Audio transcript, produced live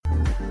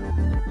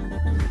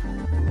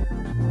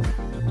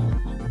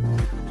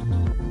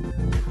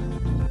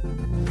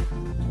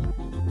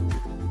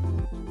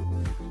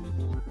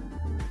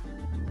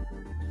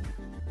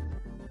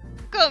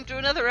Welcome to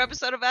another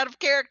episode of Out of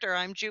Character.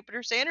 I'm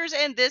Jupiter Sanders,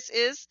 and this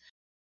is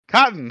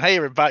Cotton. Hey,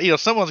 everybody.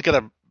 Someone's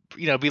gonna,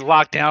 be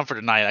locked down for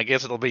tonight. I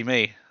guess it'll be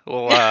me.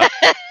 Well, You're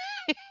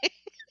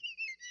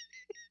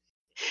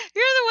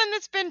the one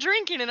that's been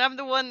drinking, and I'm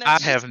the one I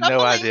that's just have no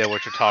stumbling. idea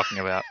what you're talking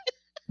about.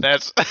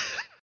 That's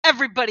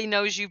Everybody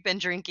knows you've been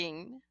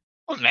drinking.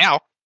 well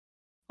now.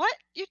 What?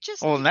 You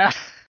just Well now.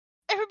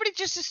 everybody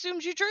just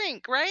assumes you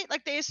drink, right?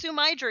 Like they assume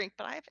I drink,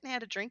 but I haven't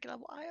had a drink in a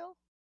while.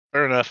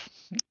 Fair enough.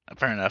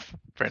 Fair enough.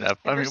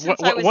 I Ever mean, since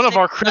I was one of sick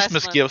our last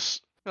Christmas month.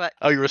 gifts. What?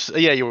 Oh, you were Go sick.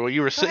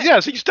 ahead. Yeah,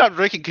 so you stopped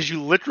drinking because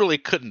you literally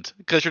couldn't.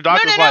 Because your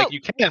doctor was No. like,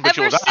 you can, but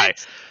Ever you'll die.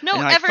 since no,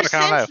 And you're like, ever fuck, I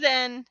don't know. since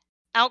then,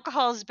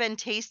 alcohol has been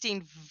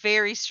tasting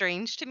very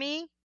strange to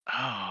me,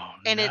 Oh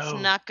and it's no.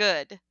 not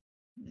good.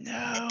 No.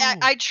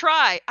 I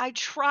try,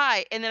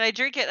 and then I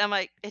drink it. And I'm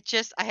like,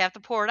 I have to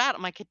pour it out.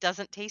 I'm like, it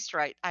doesn't taste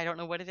right. I don't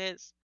know what it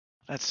is.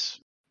 That's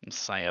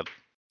sad.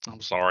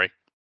 I'm sorry.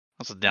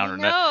 That's a downer.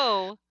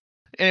 No,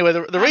 Anyway,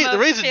 the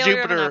reason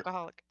failure of an Jupiter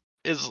alcoholic.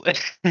 is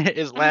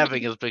is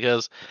laughing is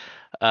because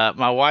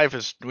my wife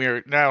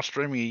we're now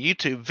streaming a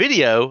YouTube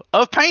video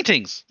of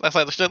paintings. That's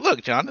like she said,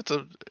 look, John, that's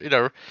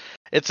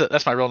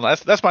my real name.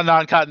 That's my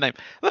non-cotton name.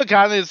 Look,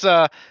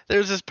 Cotton,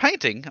 there's this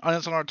painting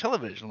on our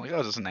television. I'm like, oh,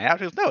 is this an app?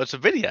 She goes, no, it's a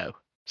video.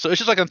 So it's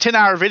just like a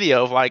 10-hour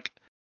video of like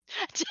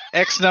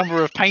X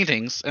number of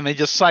paintings, and they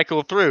just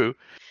cycle through.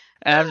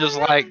 And I'm just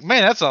like,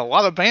 man, that's a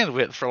lot of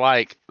bandwidth for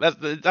like that.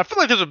 I feel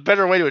like there's a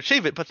better way to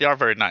achieve it, but they are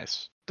very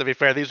nice. To be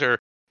fair, these are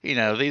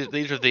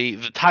these are the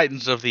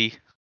titans of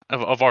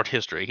art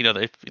history.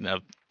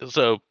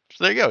 So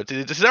there you go.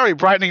 It's already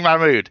brightening my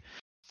mood.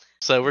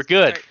 So we're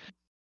good. Right.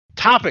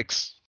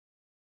 Topics.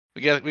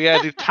 We got to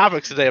do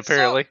topics today.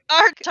 Apparently, So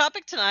our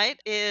topic tonight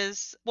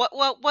is what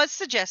was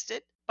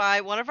suggested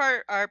by one of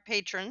our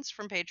patrons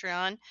from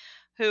Patreon,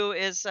 who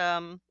is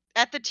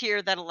at the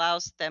tier that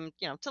allows them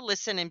to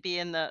listen and be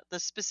in the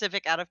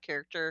specific Out of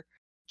Character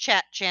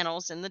chat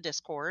channels in the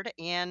Discord,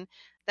 and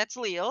that's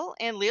Leal.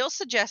 And Leal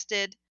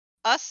suggested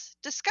us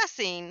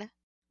discussing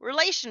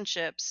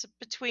relationships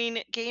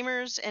between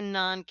gamers and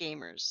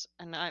non-gamers,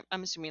 and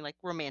I'm assuming like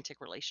romantic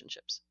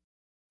relationships.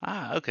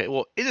 okay.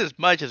 Well, in as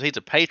much as he's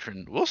a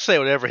patron, we'll say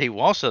whatever he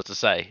wants us to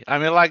say. I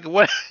mean, like,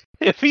 what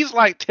if he's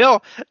like,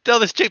 tell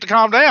this chick to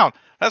calm down?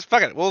 That's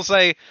fucking. We'll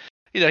say,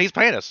 he's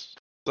paying us.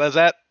 Is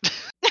that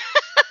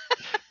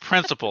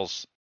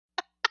principles?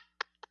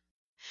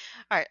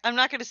 All right, I'm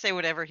not going to say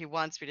whatever he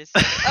wants me to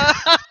say.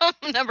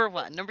 Number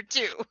one. Number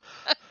two.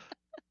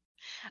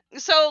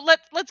 So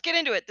let's get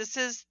into it.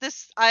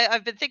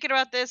 I've been thinking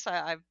about this.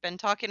 I've been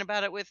talking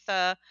about it with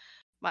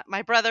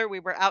my brother.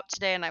 We were out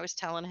today, and I was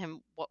telling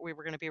him what we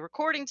were going to be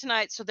recording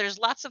tonight. So there's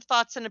lots of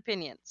thoughts and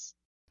opinions.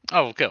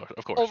 Oh, of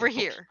course. Over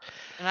here,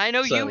 and I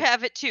know you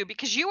have it too,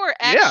 because you are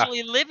Yeah.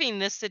 actually living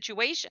this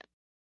situation.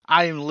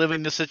 I am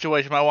living this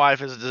situation. My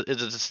wife is a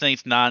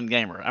distinct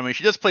non-gamer. I mean,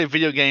 she does play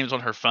video games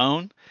on her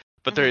phone,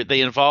 but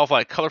they involve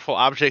like colorful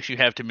objects you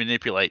have to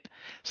manipulate.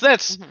 So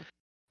that's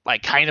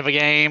like kind of a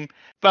game,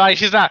 but like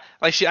she's not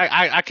like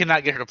I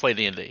cannot get her to play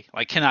D&D.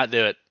 Like, cannot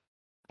do it.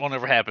 Won't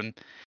ever happen.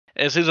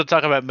 As soon as I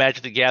talk about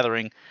Magic the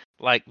Gathering,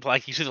 like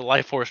you see the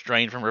life force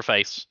drain from her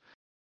face.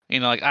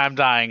 Like, I'm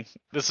dying.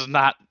 This is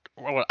not.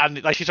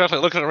 Like, she starts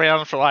like looking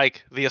around for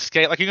like the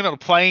escape. Like, you get on a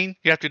plane,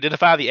 you have to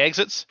identify the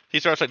exits.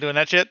 She starts like doing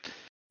that shit.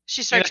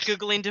 She starts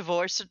Googling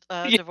divorce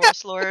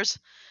lawyers.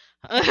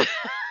 If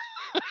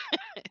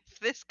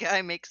this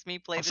guy makes me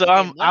play this game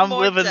one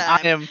more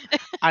time.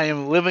 I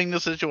am living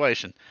the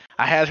situation.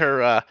 I had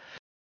her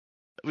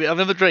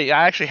another dream.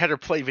 I actually had her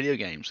play video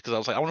games because I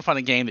was like, I want to find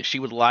a game that she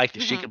would like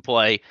that she could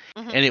play,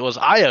 and it was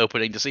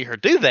eye-opening to see her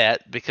do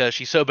that because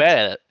she's so bad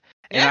at it.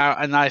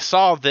 And I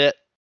saw that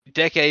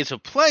decades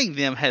of playing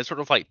them had sort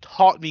of like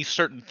taught me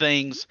certain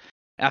things.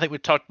 And I think we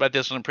talked about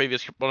this on a prior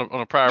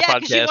podcast. Yeah,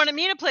 because you wanted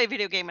me to play a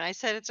video game, and I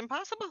said it's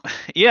impossible.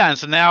 Yeah, and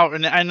so now,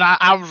 and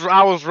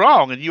I was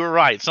wrong, and you were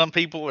right. Some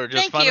people are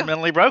just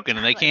fundamentally broken,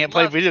 and they can't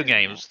play video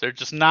games. They're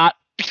just not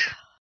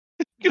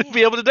going to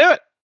be able to do it.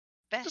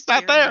 It's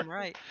not there. I'm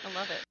right. I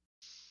love it.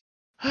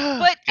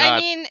 But I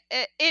mean,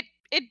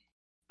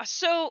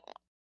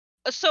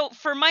 so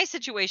for my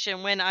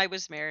situation, when I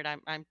was married,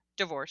 I'm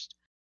divorced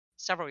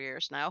several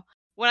years now.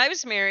 When I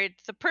was married,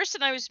 the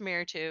person I was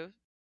married to,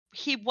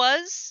 he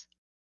was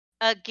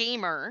a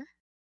gamer,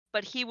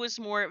 but he was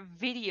more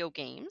video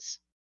games.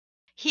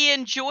 He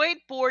enjoyed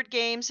board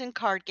games and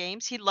card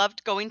games. He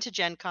loved going to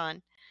Gen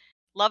Con.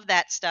 Loved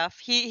that stuff.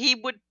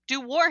 He would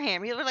do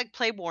Warhammer. He would like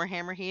play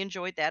Warhammer. He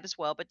enjoyed that as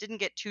well, but didn't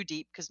get too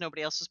deep because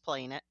nobody else was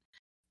playing it.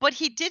 But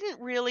he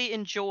didn't really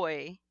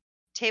enjoy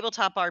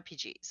tabletop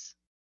RPGs,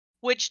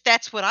 which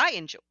that's what I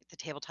enjoyed, the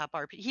tabletop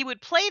RPG. He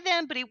would play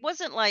them, but he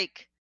was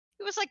like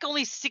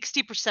only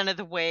 60% of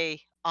the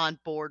way on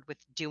board with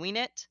doing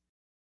it.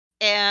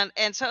 And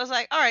so I was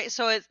like, all right,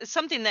 so it's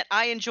something that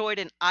I enjoyed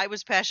and I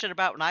was passionate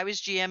about when I was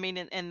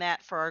GMing and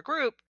that for our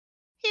group.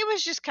 He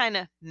was just kind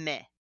of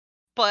meh.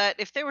 But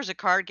if there was a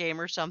card game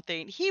or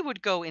something, he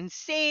would go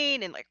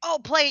insane and like, oh,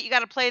 play it. You got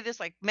to play this,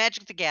 like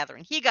Magic the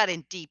Gathering. He got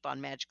in deep on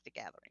Magic the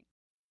Gathering,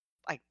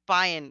 like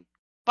buying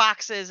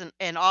boxes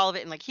and all of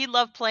it, and like he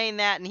loved playing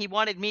that, and he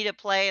wanted me to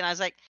play, and I was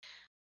like,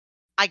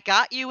 I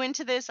got you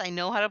into this. I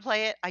know how to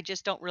play it. I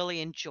just don't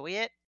really enjoy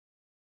it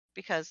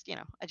because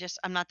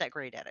I'm not that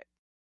great at it.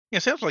 Yeah,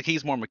 it sounds like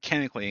he's more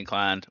mechanically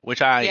inclined,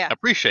 which I Yeah.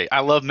 appreciate.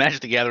 I love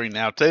Magic the Gathering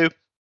now too.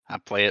 I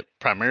play it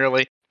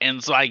primarily,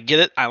 and so I get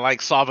it. I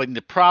like solving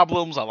the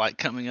problems. I like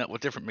coming up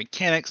with different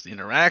mechanics, the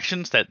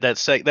interactions that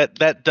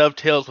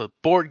dovetails with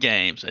board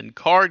games and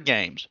card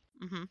games.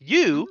 Mhm.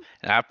 You, Mhm.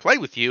 and I play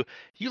with you,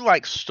 you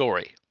like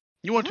story.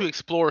 You want Mhm. to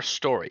explore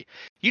story.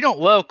 You don't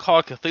love Call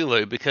of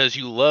Cthulhu because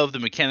you love the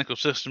mechanical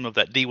system of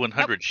that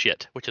D100 Nope.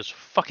 shit, which is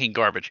fucking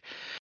garbage.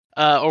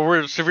 Or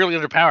we're severely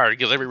underpowered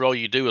because every roll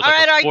you do is All like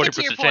right, a all right, get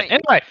to your 40% chance.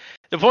 point. Anyway,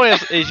 the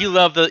point is you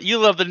love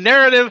the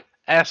narrative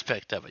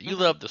aspect of it. You Mhm.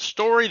 love the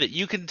story that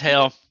you can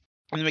tell,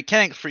 and the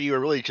mechanics for you are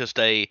really just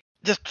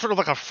sort of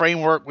like a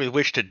framework with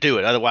which to do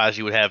it. Otherwise,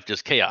 you would have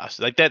just chaos.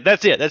 Like that.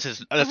 That's it. That's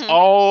Mhm.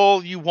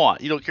 all you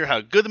want. You don't care how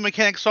good the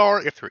mechanics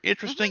are, if they're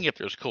interesting, Mhm. if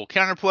there's cool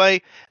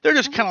counterplay. They're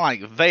just Mhm. kind of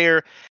like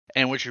there.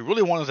 And what you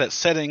really want is that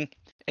setting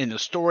and the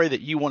story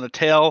that you want to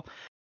tell.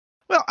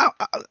 Well,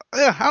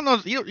 yeah, I don't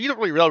know. You don't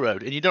really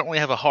railroad, and you don't really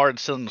have a hard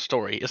selling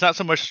story. It's not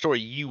so much a story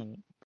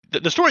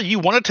the story you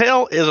want to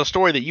tell is a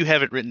story that you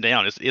haven't written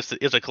down.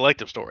 It's a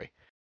collective story.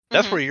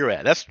 That's where Mhm. you're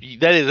at.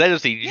 That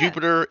is the Yeah.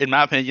 Jupiter, in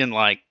my opinion,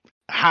 like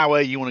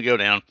highway you want to go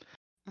down.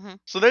 Mhm.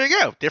 So there you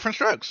go, different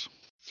strokes.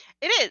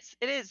 It is.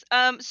 It is.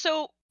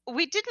 So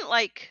we didn't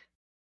like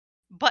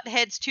butt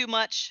heads too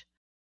much.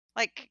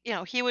 Like,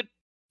 he would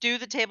do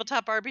the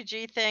tabletop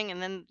RPG thing,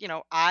 and then,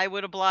 I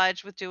would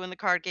oblige with doing the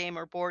card game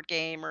or board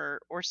game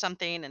or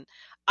something, and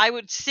I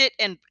would sit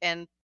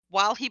and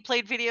while he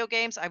played video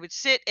games, I would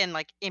sit and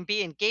like and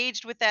be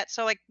engaged with that.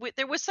 So like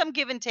there was some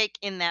give and take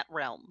in that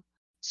realm.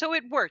 So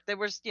it worked. There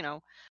was,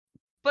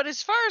 but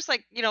as far as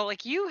like,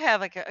 like you have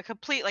like a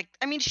complete like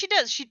I mean, she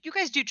you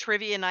guys do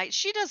trivia night.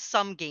 She does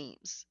some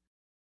games,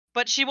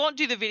 but she won't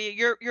do the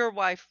video. Your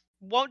wife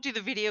won't do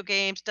the video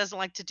games, doesn't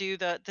like to do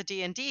the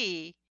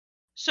D&D.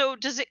 So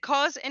does it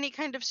cause any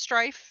kind of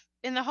strife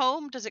in the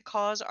home? Does it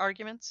cause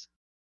arguments?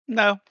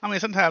 No, I mean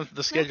sometimes the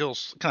No.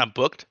 schedule's kind of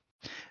booked,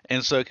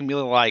 and so it can be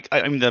like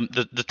I mean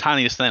the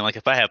tiniest thing. Like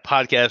if I have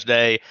podcast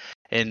day,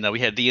 and we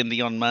had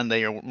D&D on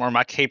Monday, or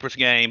my Capers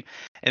game,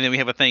 and then we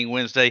have a thing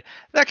Wednesday,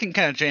 that can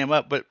kind of jam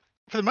up. But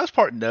for the most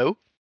part, no.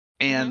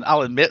 And Mhm.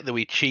 I'll admit that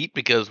we cheat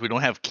because we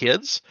don't have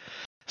kids,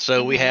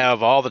 so we Mhm.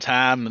 have all the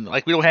time, and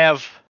like we don't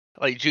have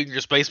like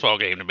Junior's baseball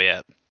game to be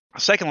at.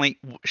 Secondly,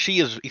 she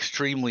is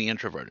extremely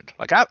introverted.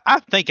 Like I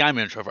think I'm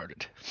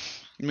introverted.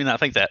 You may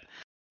not think that,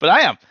 but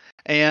I am,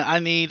 and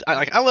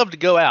I love to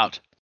go out,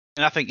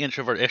 and I think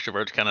introvert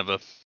extrovert's kind of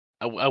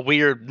a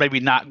weird, maybe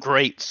not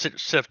great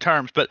set of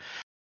terms, but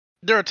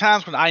there are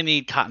times when I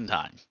need cotton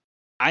time.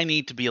 I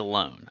need to be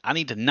alone. I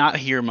need to not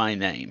hear my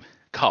name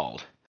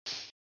called.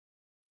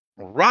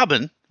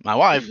 Robin, my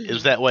wife,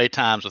 is that way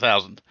times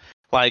 1,000.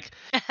 Like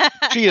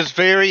she is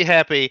very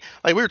happy.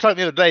 Like we were talking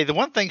the other day, the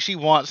one thing she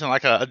wants in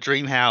like a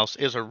dream house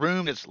is a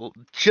room that's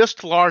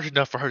just large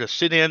enough for her to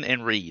sit in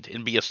and read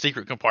and be a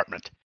secret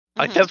compartment.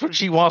 Like Mhm. that's what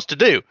she wants to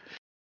do.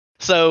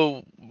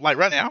 So like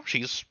right now,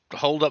 she's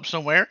holed up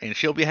somewhere and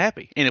she'll be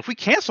happy. And if we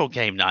cancel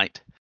game night,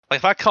 like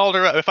if I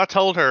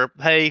told her,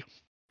 hey,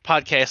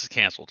 podcast is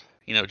canceled.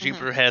 Mhm.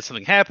 Jupiter had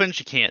something happen.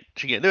 She can't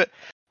do it.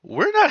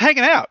 We're not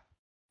hanging out.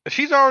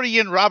 She's already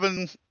in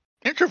Robin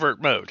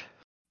introvert mode.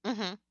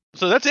 Mhm.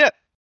 So that's it.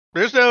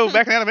 There's no Hmm.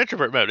 backing out of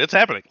introvert mode. It's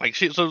happening.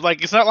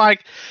 It's not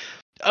like,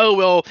 oh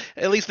well,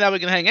 at least now we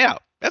can hang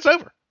out. That's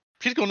over.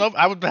 She's going over.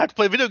 I would have to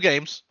play video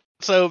games.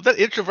 So that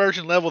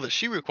introversion level that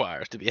she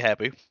requires to be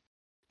happy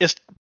is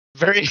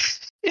very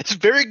it's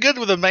very good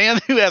with a man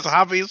who has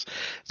hobbies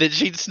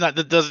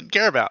that doesn't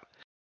care about.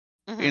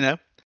 You Mhm. know?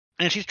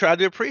 And she's tried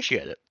to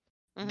appreciate it.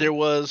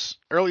 Mhm.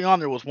 Early on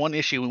there was one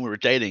issue when we were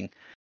dating.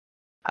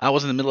 I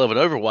was in the middle of an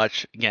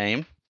Overwatch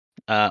game,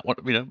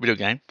 video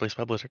game, released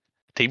by Blizzard,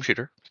 team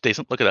shooter, it's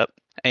decent, look it up.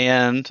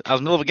 And I was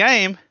in the middle of a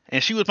game,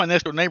 and she was my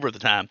next door neighbor at the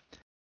time.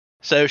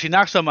 So she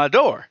knocks on my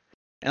door,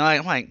 and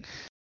I'm like,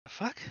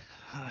 fuck.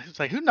 It's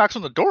like, who knocks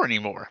on the door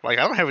anymore? Like,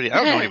 I don't know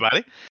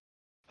anybody.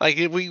 Like,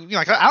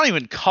 I don't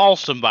even call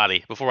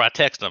somebody before I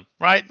text them,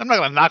 right? I'm not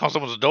gonna knock on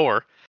someone's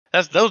door.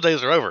 Those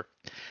days are over.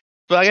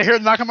 But I hear her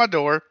knock on my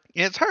door,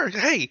 and it's her.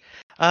 Hey,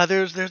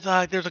 there's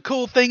a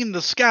cool thing in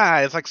the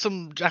sky. It's like I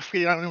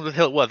don't know what the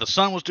hell it was. The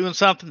sun was doing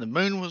something. The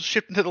moon was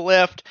shifting to the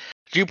left.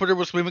 Jupiter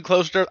was moving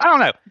closer to Earth. I don't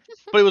know,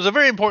 but it was a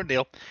very important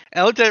deal.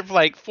 And I looked at it for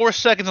like 4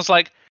 seconds. It's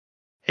like,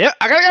 yeah,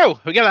 I gotta go.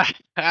 We gotta,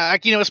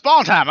 it's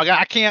spawn time.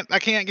 I can't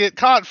get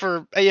caught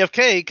for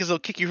AFK because they'll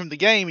kick you from the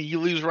game and you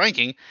lose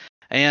ranking.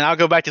 And I'll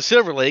go back to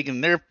Silver League,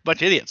 and they're a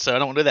bunch of idiots, so I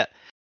don't want to do that.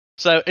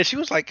 So, and she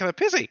was like kind of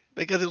pissy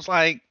because it was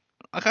like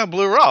I kind of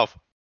blew her off.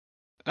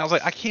 And I was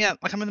like, I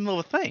can't, like, I'm in the middle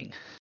of a thing.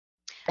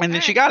 And All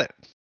then she right. got it.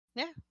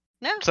 Yeah.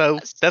 No. So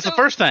that's the So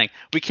first thing.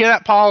 We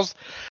cannot pause.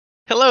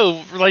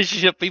 Hello,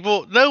 relationship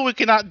people. No, we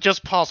cannot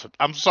just pause it.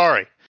 I'm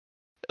sorry.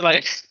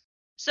 Like,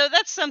 so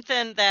that's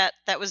something that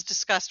was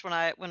discussed when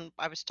I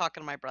was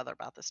talking to my brother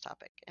about this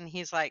topic, and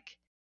he's like,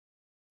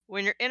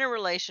 when you're in a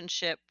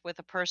relationship with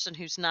a person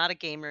who's not a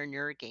gamer and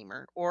you're a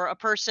gamer, or a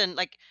person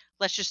like,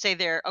 let's just say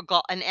they're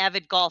an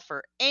avid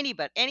golfer,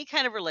 anybody, any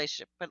kind of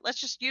relationship, but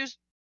let's just use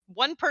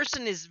one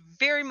person is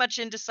very much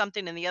into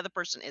something and the other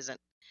person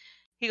isn't.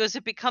 He goes,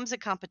 it becomes a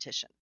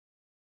competition.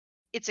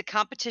 It's a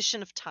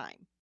competition of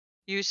time.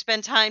 You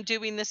spend time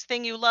doing this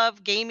thing you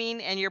love,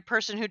 gaming, and your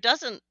person who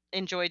doesn't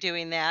enjoy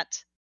doing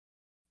that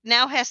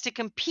now has to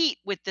compete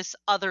with this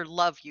other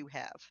love you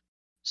have.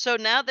 So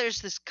now there's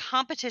this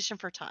competition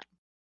for time,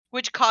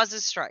 which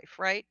causes strife,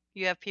 right?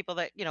 You have people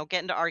that,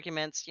 get into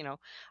arguments.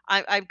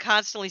 I'm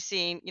constantly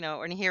seeing,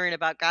 and hearing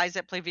about guys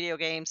that play video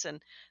games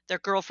and their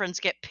girlfriends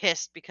get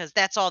pissed because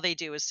that's all they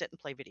do is sit and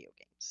play video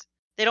games.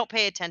 They don't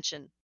pay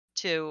attention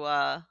to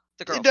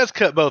the girl. It does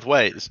cut both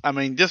ways. I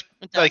mean, just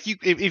It like does.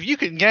 if you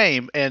can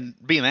game and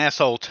be an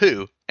asshole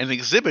too, and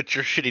exhibit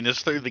your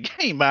shittiness through the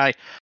game by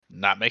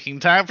not making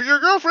time for your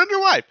girlfriend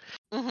or wife,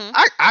 Mm-hmm.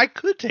 I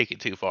could take it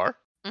too far.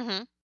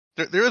 Mm-hmm.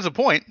 There is a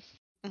point,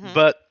 Mm-hmm.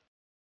 but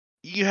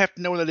you have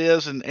to know what it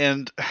is,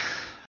 and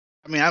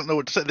I mean, I don't know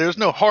what to say. There's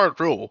no hard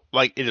rule.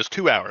 Like, it is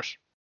 2 hours.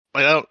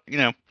 Like, I don't, you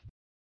have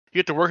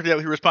to work it out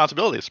with your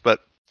responsibilities. But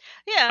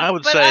Yeah, I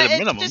would but say at a it's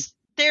minimum, just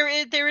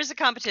there is a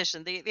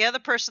competition. The other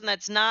person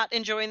that's not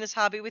enjoying this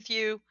hobby with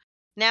you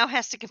now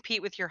has to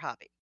compete with your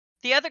hobby.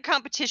 The other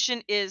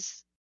competition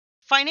is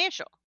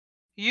financial.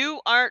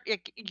 You're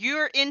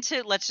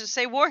into, let's just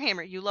say,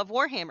 Warhammer. You love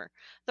Warhammer.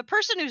 The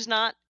person who's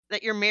not,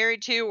 that you're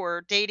married to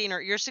or dating,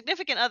 or your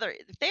significant other,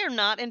 if they are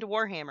not into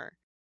Warhammer,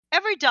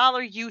 every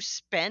dollar you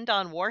spend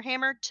on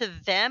Warhammer to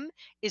them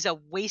is a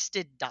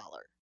wasted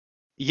dollar.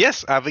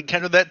 yes, I've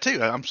encountered that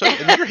too. I'm so,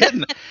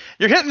 and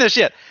you're hitting this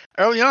shit.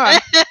 Early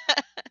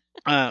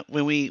on,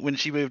 when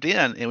she moved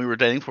in and we were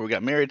dating before we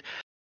got married,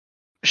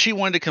 she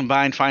wanted to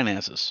combine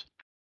finances,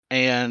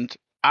 and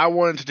I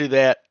wanted to do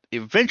that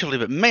eventually.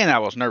 But man, I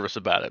was nervous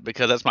about it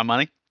because that's my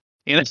money,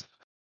 you know.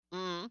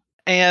 Mm.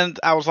 And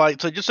I was like,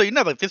 so just so you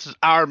know, like, this is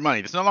our money.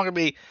 It's no longer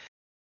be,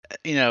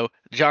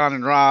 John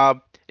and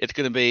Rob. It's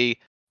going to be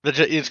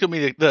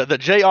the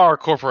JR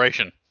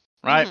Corporation,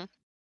 right? Mhm.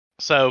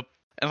 So,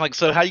 and like,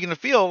 so how are you going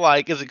to feel?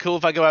 Like, is it cool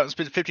if I go out and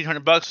spend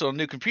 $1,500 on a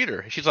new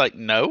computer? She's like,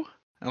 no.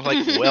 I was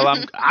like,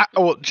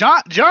 well,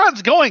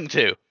 John's going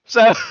to.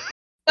 So,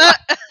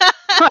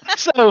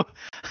 so,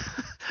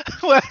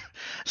 well,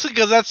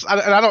 because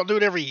I don't do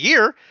it every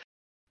year,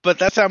 but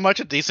that's how much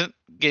a decent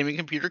gaming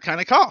computer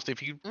kind of costs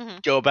if you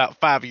Mhm. go about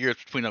 5 years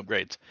between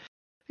upgrades.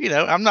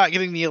 I'm not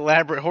getting the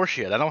elaborate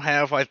horseshit. I don't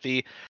have like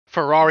the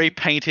Ferrari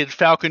painted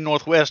Falcon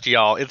Northwest,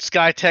 y'all. It's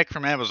SkyTech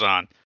from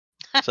Amazon.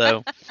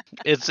 So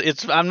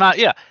I'm not,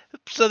 yeah.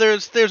 So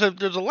there's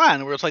a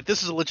line where it's like,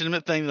 this is a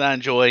legitimate thing that I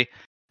enjoy,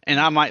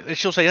 and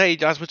she'll say, hey,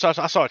 I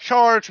saw a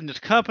charge from this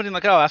company,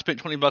 like, oh, I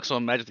spent $20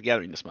 on Magic the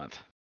Gathering this month.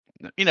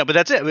 But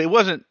that's it. It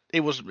was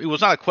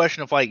not a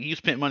question of like, you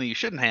spent money you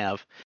shouldn't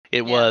have.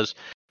 It Yeah. was,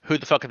 who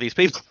the fuck are these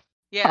people?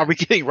 Yeah. Are we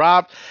getting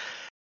robbed?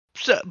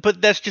 So, but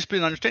that's just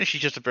been understanding.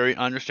 She's just a very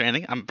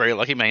understanding. I'm a very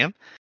lucky man.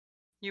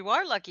 You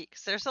are lucky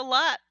because there's a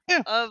lot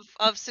Yeah.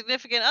 of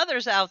significant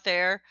others out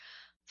there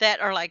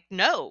that are like,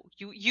 no,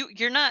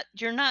 you're not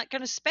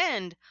going to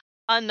spend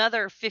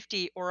another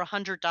 $50 or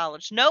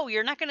 $100. No,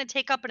 you're not going to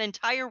take up an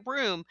entire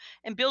room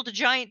and build a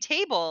giant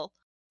table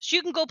so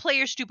you can go play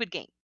your stupid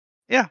game.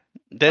 Yeah,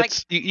 Like,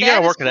 that's you got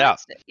to work it out.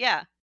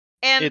 Yeah,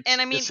 and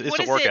I mean, it's what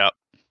a is workout.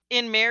 it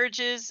in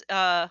marriages?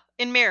 What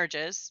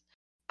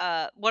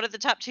are the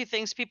top 2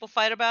 things people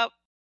fight about?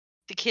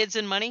 The kids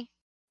and money.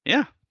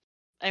 Yeah.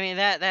 I mean,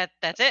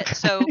 that's it.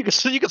 So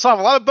you can solve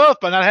a lot of both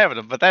by not having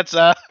them, but that's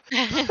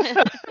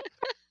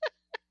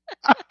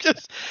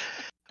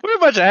we're a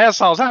bunch of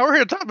assholes. We're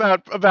here to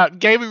talk about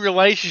gaming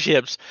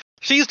relationships.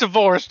 She's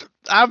divorced.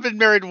 I've been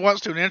married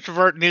once to an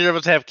introvert. Neither of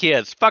us have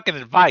kids. Fucking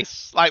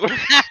advice. Like, all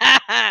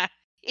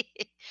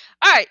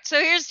right. So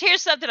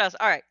here's something else.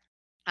 All right,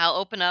 I'll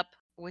open up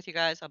with you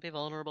guys. I'll be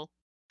vulnerable.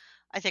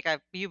 I think I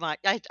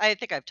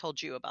think I've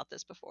told you about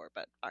this before,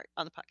 but all right,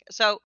 on the podcast.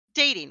 So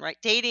dating, right?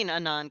 Dating a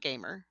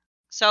non-gamer.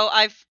 So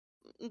I've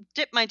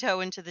dipped my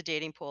toe into the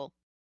dating pool.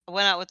 I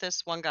went out with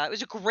this one guy. It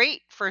was a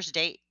great first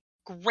date.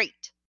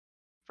 Great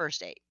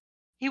first date.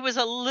 He was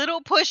a little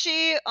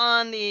pushy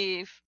on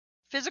the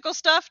physical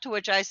stuff, to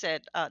which I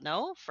said,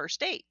 no, first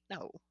date.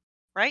 No.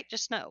 Right?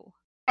 Just no.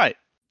 right.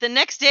 The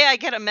next day I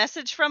get a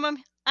message from him.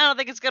 I don't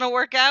think it's going to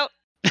work out.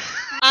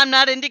 I'm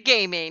not into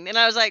gaming. And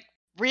I was like,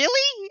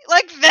 really?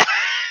 Like that?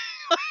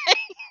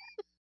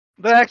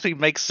 That actually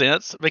makes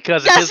sense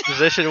because if his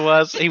position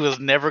was he was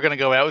never going to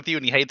go out with you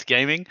and he hates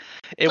gaming,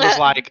 it was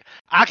like,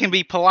 I can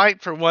be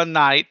polite for one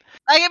night.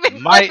 I can be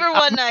polite for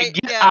one night.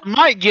 I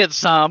might get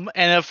some,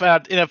 and if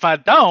I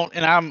don't,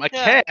 and I'm a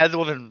cad,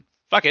 well then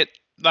fuck it.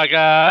 Like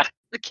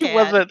it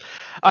wasn't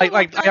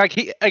like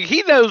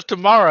he knows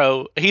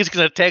tomorrow he's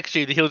gonna text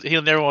you that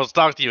he'll never want to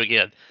talk to you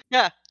again.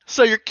 Yeah.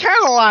 So you're kind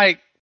of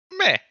like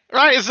meh,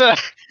 right? It's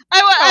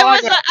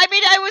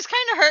I was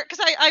kind of hurt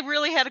because I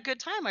really had a good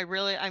time. I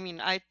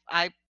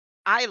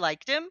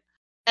liked him,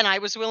 and I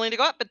was willing to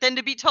go out. But then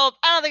to be told,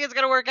 I don't think it's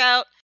gonna work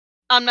out.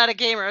 I'm not a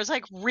gamer. I was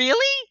like,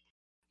 really?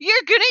 You're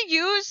gonna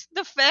use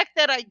the fact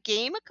that I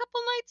game a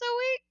couple nights a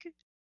week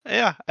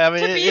Yeah, I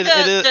mean, to be it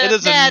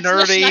is a nah, it's not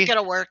nerdy.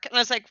 gonna work. And I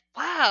was like,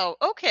 wow,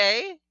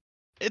 okay.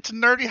 It's a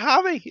nerdy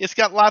hobby. It's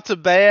got lots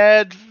of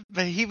bad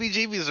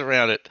heebie-jeebies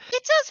around it.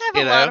 It does have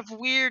You a lot know, of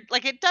weird,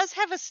 like it does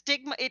have a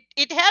stigma.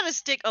 It had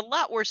a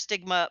lot worse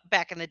stigma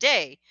back in the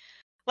day.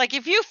 Like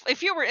if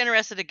you were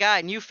interested in a guy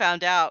and you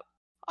found out,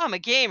 "Oh, I'm a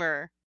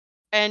gamer,"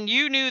 and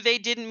you knew they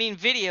didn't mean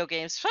video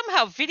games,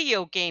 somehow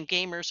video game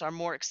gamers are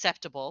more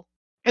acceptable.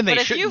 and they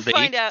But if you shouldn't be,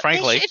 find out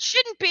frankly. it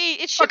shouldn't be,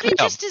 it should Fuck be them.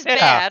 just as Yeah.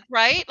 bad,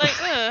 right?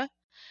 Like,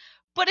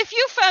 But if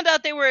you found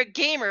out they were a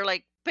gamer,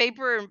 like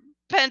paper and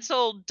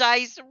pencil,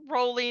 dice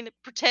rolling,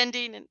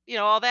 pretending, and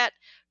all that,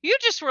 you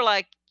just were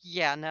like,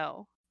 yeah,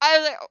 no. I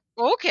was like,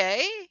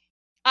 okay.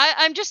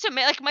 I'm just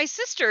like my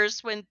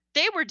sisters when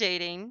they were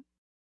dating,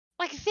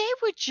 like they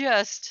would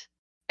just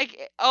like,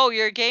 oh,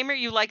 you're a gamer,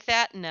 you like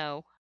that?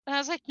 No. And I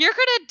was like, you're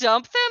gonna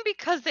dump them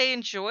because they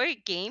enjoy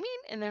gaming?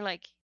 And they're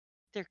like,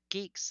 they're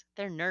geeks,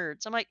 they're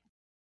nerds. I'm like,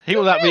 He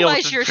will you not be able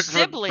realize to your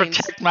siblings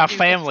protect my do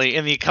family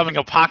in the coming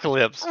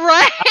apocalypse.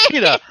 right?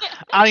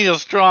 I need a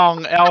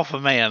strong alpha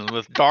man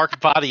with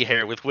dark body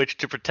hair with which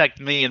to protect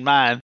me and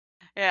mine.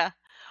 Yeah.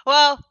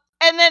 Well,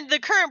 and then the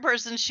current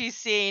person she's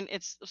seeing,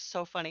 it's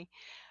so funny.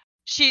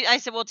 I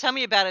said, "Well, tell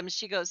me about him."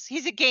 She goes,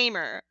 "He's a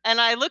gamer." And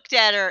I looked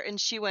at her and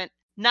she went,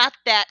 "Not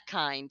that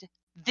kind.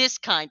 This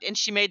kind." And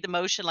she made the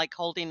motion like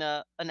holding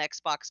an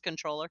Xbox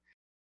controller.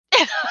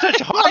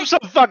 I'm so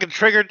fucking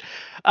triggered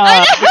I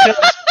know.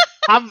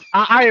 because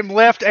I am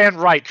left and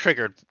right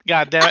triggered.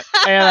 God damn it!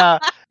 And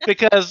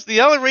because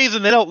the only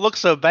reason they don't look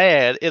so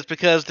bad is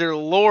because their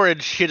lore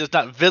and shit is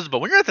not visible.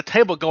 When you're at the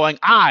table going,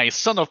 "I,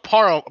 son of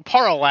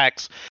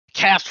Parallax,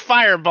 cast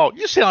firebolt,"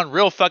 you sound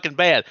real fucking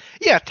bad.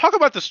 Yeah, talk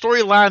about the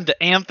storyline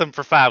to Anthem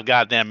for 5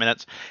 goddamn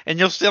minutes, and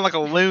you'll sound like a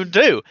loon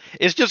too.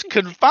 It's just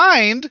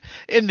confined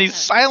in the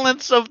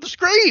silence of the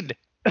screen.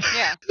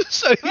 Yeah.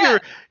 So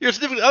your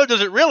significant other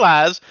doesn't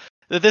realize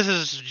that this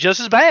is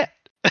just as bad.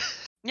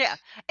 Yeah,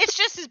 it's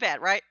just as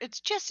bad, right? It's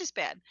just as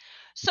bad.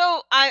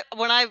 So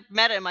when I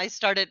met him, I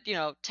started,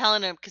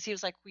 telling him because he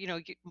was like,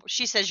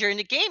 she says you're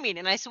into gaming,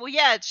 and I said, well,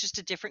 yeah, it's just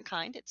a different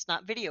kind. It's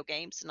not video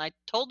games, and I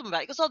told him about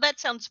it. He goes, oh, that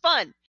sounds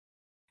fun.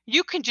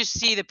 You can just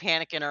see the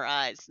panic in her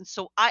eyes, and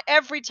so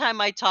every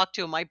time I talk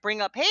to him, I bring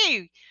up,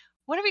 hey,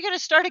 when are we going to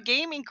start a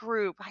gaming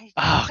group?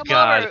 Oh Come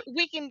God. over.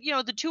 We can,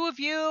 the two of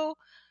you,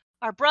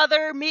 our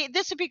brother, me.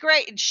 This would be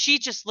great. And she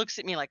just looks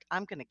at me like,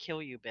 I'm gonna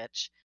kill you,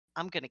 bitch.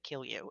 I'm gonna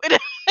kill you.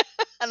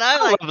 And I'm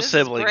I like, love this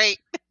siblings. is great.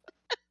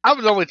 I'm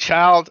an only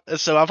child, and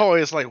so I've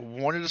always like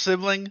wanted a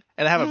sibling,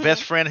 and I have a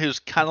best Mhm. friend who's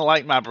kind of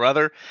like my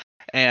brother,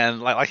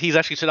 and like he's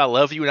actually said I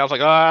love you, and I was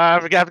like, oh, I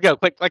have to go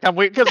quick, like I'm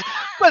weird,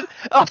 but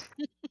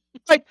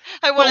like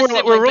I want a we're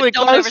sibling, really but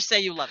don't ever close. say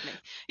you love me.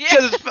 Yeah.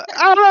 Because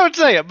I don't know what to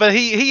say, but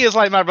he is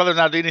like my brother, and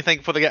I'll do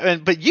anything for the guy.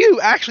 But you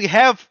actually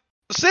have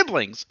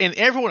siblings, and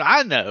everyone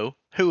I know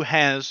who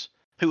has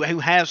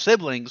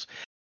siblings,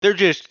 they're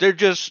just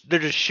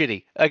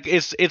shitty. Like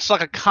it's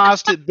like a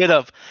constant bit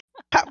of.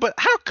 But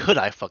how could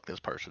I fuck this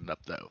person up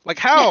though? Like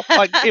how?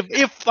 Like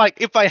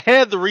if I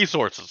had the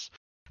resources,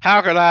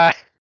 how could I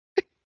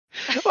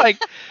like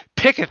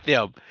pick at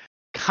them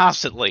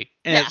constantly?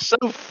 And Yeah. it's so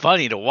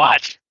funny to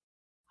watch.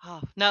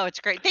 Oh no, it's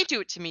great. They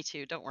do it to me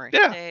too. Don't worry.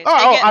 Yeah. They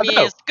Oh, get I me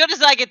know. as good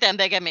as I get them.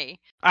 They get me.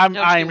 Don't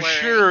you I'm worry.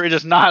 sure it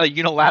is not a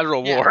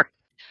unilateral Yeah. war.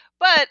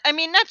 But I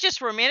mean, not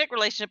just romantic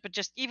relationship, but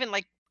just even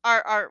like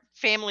our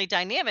family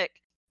dynamic.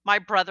 My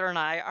brother and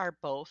I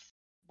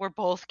we're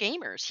both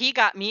gamers. He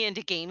got me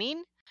into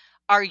gaming.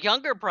 Our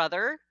younger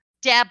brother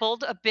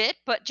dabbled a bit,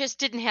 but just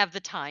didn't have the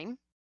time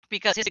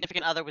because his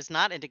significant other was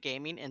not into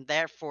gaming, and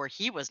therefore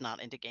he was not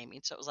into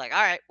gaming. So it was like,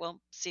 all right, well,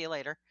 see you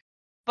later.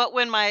 But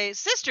when my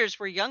sisters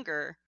were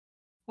younger,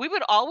 we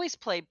would always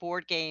play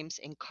board games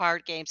and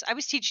card games. I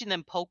was teaching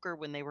them poker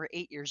when they were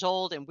 8 years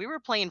old, and we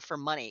were playing for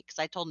money because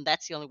I told them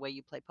that's the only way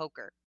you play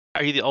poker.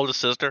 Are you the oldest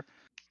sister?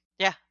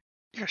 Yeah.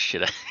 You're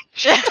shit.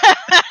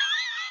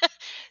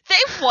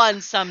 They've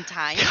won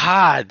sometimes.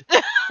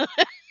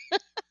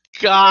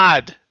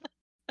 God.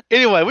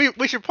 Anyway,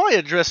 we should probably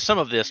address some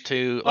of this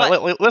too.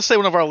 Like, let's say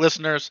one of our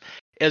listeners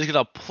is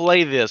gonna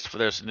play this for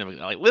their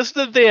significant. Like,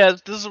 listen to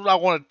this. This is what I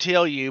want to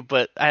tell you,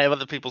 but I have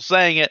other people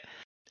saying it,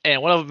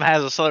 and one of them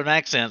has a southern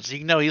accent, so you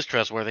can know he's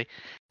trustworthy.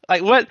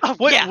 Like what? Oh,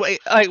 what? yeah.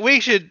 Like we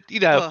should,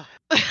 You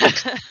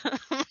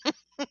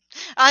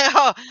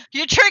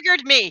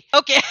triggered me.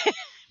 Okay.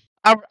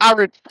 I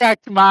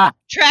retract my.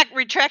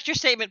 Retract your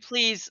statement,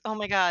 please. Oh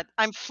my God,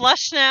 I'm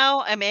flushed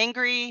now. I'm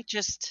angry.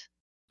 Just.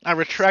 I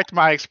retract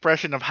my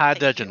expression of high Thank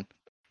dudgeon.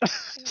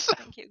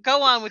 Thank you.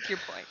 Go on with your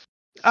point.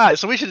 All right,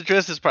 so we should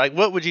address this part.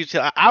 What would you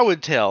tell? I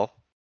would tell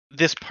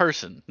this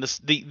person,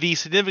 the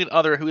significant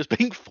other who is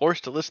being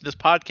forced to listen to this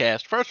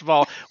podcast. First of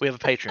all, we have a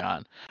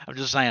Patreon. I'm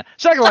just saying.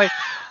 Secondly,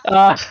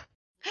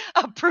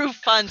 approve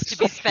funds to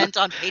be spent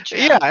on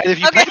Patreon. Yeah, and if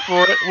you pay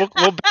for it,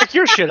 we'll back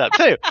your shit up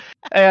too.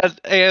 But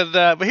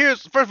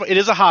here's first of all, it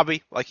is a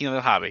hobby, like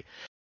a hobby.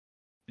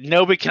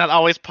 Nobody cannot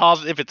always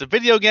pause it if it's a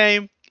video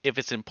game. If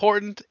it's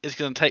important, it's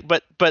going to take.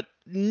 But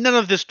none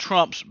of this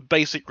trumps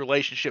basic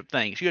relationship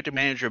things. You have to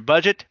manage your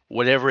budget,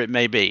 whatever it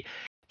may be.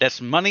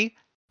 That's money.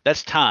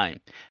 That's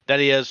time. That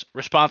is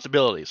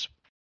responsibilities.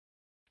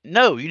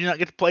 No, you do not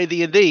get to play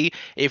D&D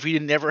if you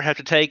never have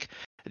to take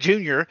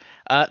Junior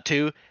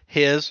to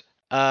his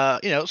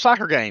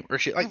soccer game or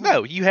shit. Like,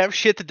 no, you have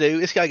shit to do.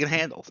 It's got to get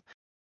handled.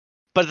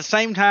 But at the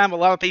same time, a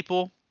lot of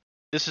people,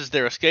 this is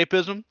their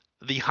escapism.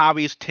 The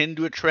hobbies tend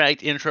to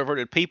attract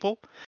introverted people,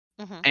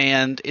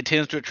 and it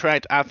tends to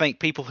attract, I think,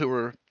 people who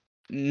are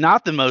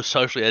not the most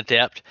socially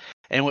adept.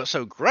 And what's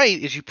so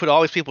great is you put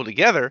all these people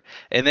together,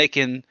 and they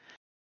can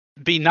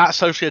be not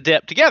socially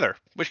adept together,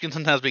 which can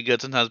sometimes be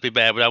good, sometimes be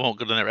bad, but I won't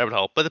go down that rabbit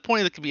hole. But the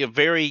point is, it can be a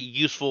very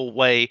useful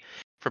way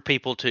for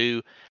people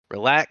to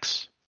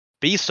relax,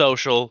 be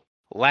social,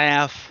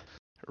 laugh,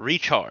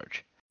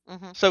 recharge.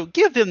 So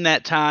give them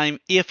that time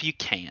if you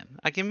can.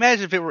 I can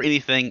imagine if it were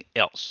anything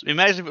else.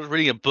 Imagine if it was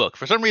reading a book.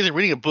 For some reason,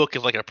 reading a book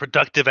is like a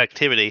productive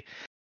activity,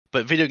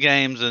 but video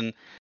games and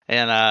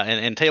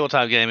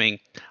tabletop gaming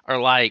are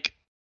like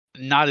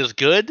not as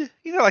good.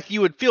 Like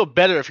you would feel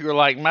better if you were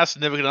like my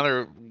significant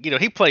other.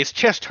 He plays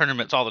chess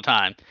tournaments all the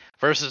time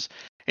versus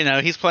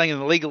he's playing in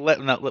the League of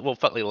Legends. Well,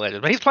 fuck League of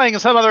Legends, but he's playing in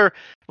some other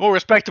more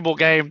respectable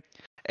game.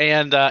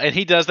 And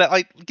he does that.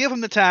 Like, give him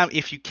the time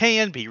if you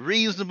can. Be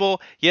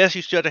reasonable. Yes,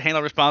 you still have to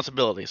handle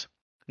responsibilities.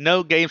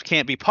 No, games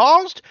can't be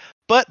paused,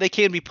 but they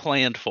can be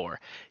planned for.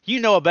 You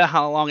know about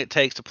how long it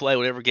takes to play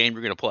whatever game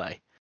you're going to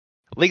play.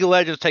 League of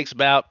Legends takes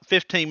about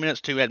 15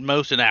 minutes to at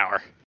most an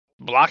hour.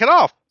 Block it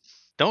off.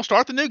 Don't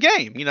start the new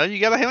game. You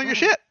got to handle your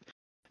shit.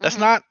 That's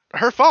not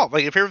her fault.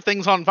 Like, if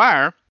everything's on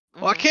fire,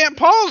 well, I can't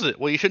pause it.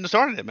 Well, you shouldn't have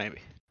started it, maybe.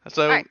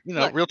 So, right,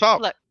 real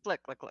talk. Look.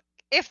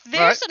 If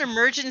there's an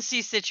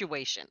emergency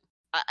situation,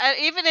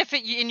 even if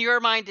in your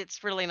mind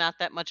it's really not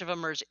that much of an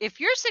emergency, if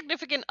your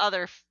significant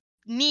other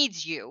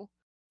needs you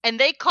and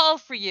they call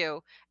for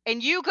you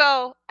and you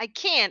go, I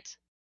can't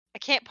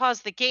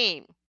pause the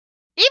game.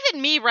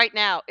 Even me right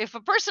now, if a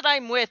person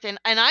I'm with and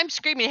I'm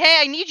screaming, hey,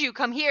 I need you,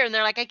 come here, and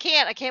they're like, I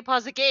can't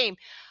pause the game,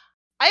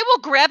 I will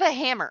grab a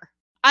hammer.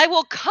 I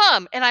will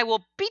come and I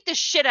will beat the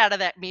shit out of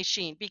that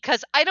machine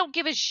because I don't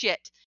give a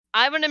shit.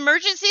 I'm an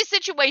emergency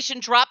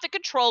situation, drop the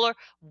controller,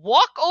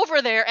 walk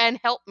over there and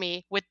help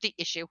me with the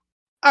issue.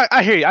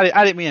 I hear you.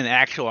 I didn't mean an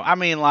actual. I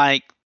mean,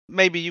 like,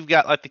 maybe you've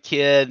got, like, the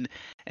kid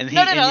and he...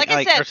 No. Like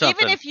I said,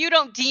 even if you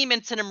don't deem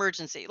it's an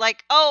emergency,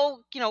 like,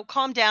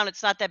 calm down,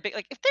 it's not that big.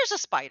 Like, if there's a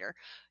spider,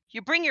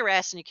 you bring your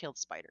ass and you kill the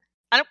spider.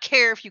 I don't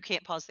care if you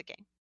can't pause the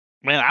game.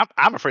 Man,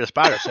 I'm afraid of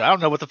spiders, so I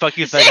don't know what the fuck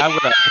you think. I'm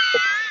gonna...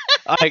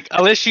 Like,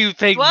 unless you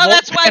think... Well,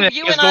 that's why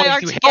you and I are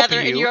together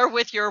and you're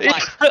with your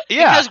wife.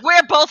 Yeah. Because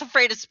we're both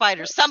afraid of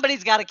spiders.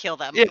 Somebody's got to kill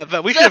them. Yeah,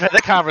 but we should have had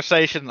that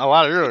conversation a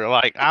lot earlier.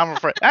 Like, I'm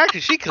afraid...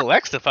 Actually, she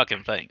collects the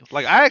fucking things.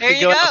 Like, I actually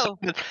go...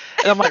 And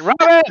I'm like,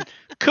 Robin,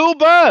 cool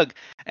bug.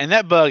 And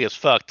that bug is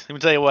fucked. Let me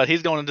tell you what,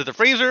 he's going into the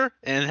freezer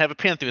and have a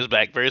pin through his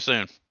back very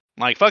soon.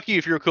 Like, fuck you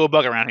if you're a cool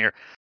bug around here.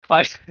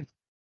 Like...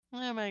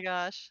 Oh, my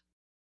gosh.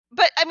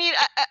 But, I mean,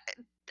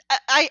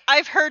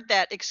 I've heard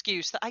that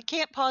excuse that I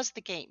can't pause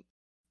the game.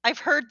 I've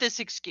heard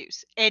this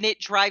excuse, and it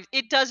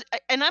does,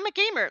 and I'm a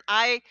gamer.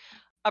 I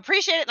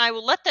appreciate it, and I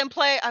will let them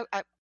play.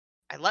 I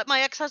let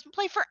my ex-husband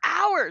play for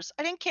hours.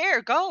 I didn't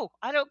care. Go.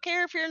 I don't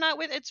care if you're not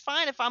with. It's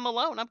fine if I'm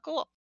alone. I'm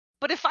cool.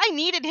 But if I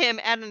needed him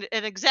at an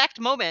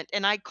exact moment,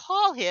 and I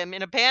call him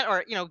in a band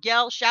or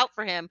yell, shout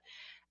for him,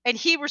 and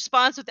he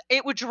responds with,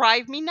 it would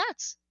drive me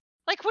nuts.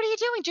 Like, what are you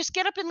doing? Just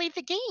get up and leave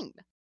the game.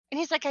 And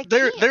he's like, I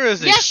can't. There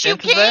is yes, you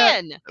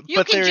can.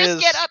 You can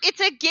just get up.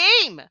 It's a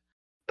game.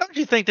 Don't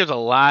you think there's a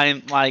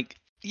line, like,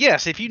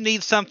 yes, if you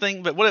need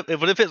something, but what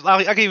if it's...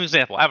 I'll give you an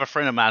example. I have a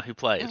friend of mine who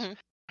plays,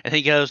 and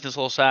he goes to this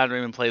little side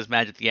room and plays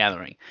Magic the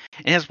Gathering.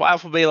 And his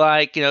wife will be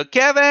like,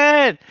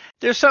 Kevin,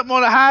 there's something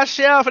on the high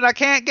shelf, and I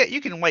can't get... You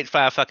can wait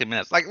 5 fucking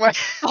minutes. Like Not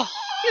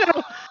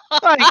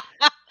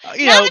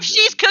if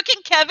she's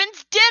cooking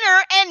Kevin's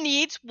dinner and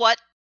needs what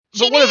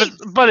she needs.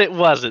 But it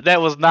wasn't.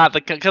 That was not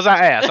the... Because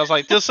I asked. I was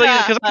like, just so you...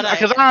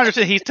 Because I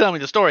understand he's telling me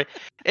the story.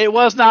 It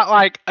was not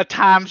like a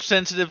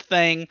time-sensitive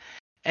thing.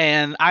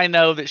 And I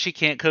know that she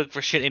can't cook for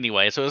shit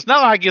anyway, so it's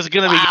not like it's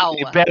gonna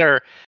be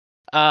better.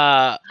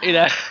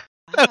 It's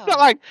not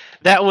like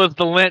that was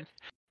the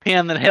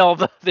linchpin that held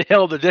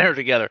the dinner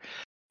together.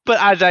 But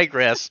I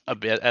digress a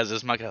bit, as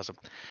is my custom.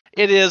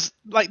 It is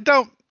like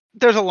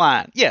there's a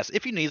line. Yes,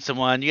 if you need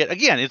someone,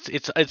 again,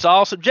 it's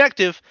all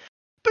subjective,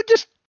 but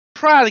just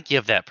try to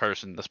give that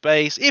person the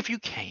space if you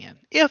can.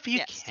 If you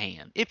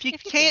can. If you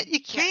can't, you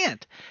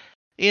can't.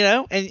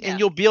 And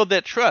you'll build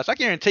that trust. I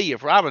guarantee you,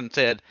 if Robin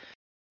said,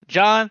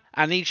 John,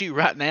 I need you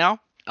right now.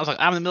 I was like,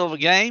 I'm in the middle of a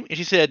game. And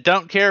she said,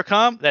 don't care,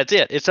 come. That's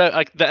it. It's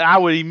like that. I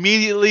would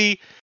immediately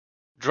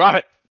drop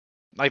it.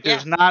 Like,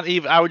 there's not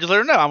even, I would just let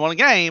her know I'm on a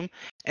game.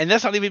 And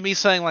that's not even me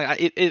saying, like,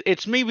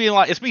 it's me being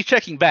like, it's me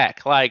checking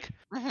back. Like,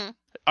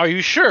 are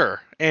you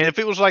sure? And if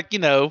it was like, a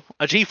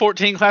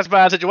G14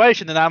 classified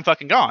situation, then I'm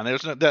fucking gone.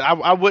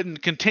 I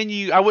wouldn't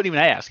continue. I wouldn't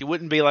even ask. It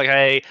wouldn't be like,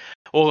 hey,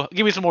 well,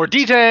 give me some more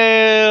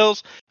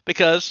details.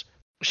 Because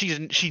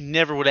she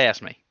never would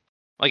ask me.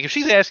 Like if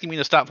she's asking me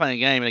to stop playing a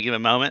game in a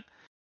given moment,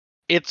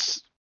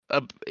 this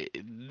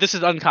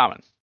is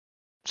uncommon.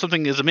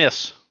 Something is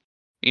amiss,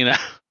 you know.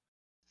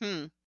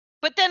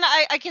 But then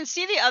I can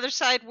see the other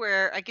side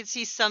where I can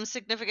see some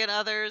significant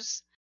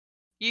others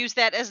use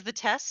that as the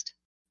test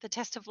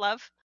of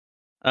love.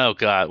 Oh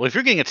God! Well, if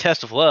you're getting a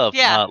test of love,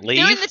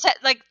 leave. Doing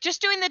the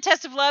just doing the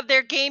test of love.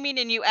 They're gaming,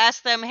 and you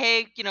ask them,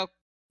 "Hey,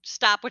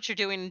 stop what you're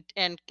doing,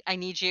 and I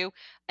need you."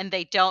 And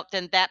they don't.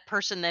 Then that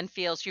person then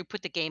feels you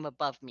put the game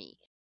above me,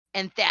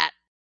 and that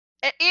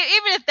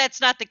even if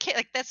that's not the case,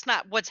 like that's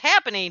not what's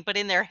happening, but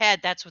in their head,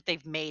 that's what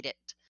they've made it.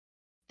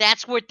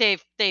 That's what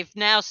they've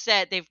now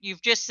said.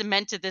 You've just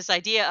cemented this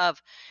idea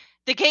of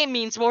the game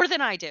means more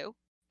than I do,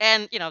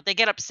 and they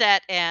get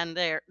upset and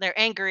they're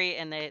angry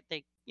and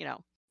they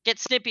get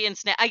snippy and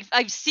snap.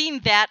 I've seen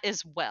that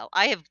as well.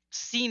 I have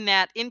seen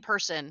that in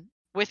person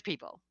with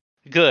people.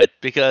 Good,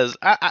 because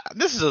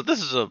this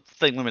is a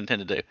thing women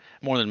tend to do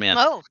more than men.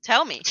 Oh,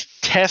 tell me.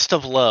 Test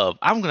of love.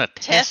 I'm gonna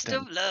test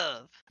of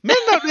love. Men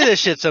don't do this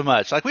shit so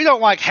much. Like we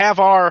don't like have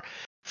our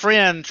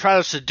friend try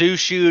to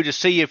seduce you to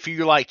see if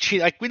you're like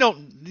cheat. Like we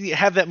don't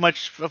have that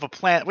much of a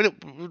plan. We don't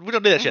do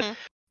that shit.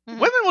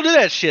 Women will do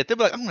that shit. They'll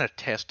be like, I'm gonna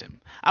test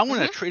him. I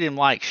want to treat him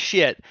like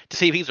shit to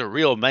see if he's a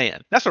real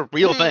man. That's a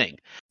real thing.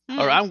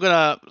 Or I'm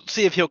gonna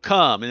see if he'll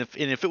come, and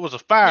if it was a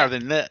fire,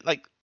 then that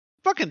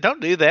fucking don't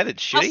do that.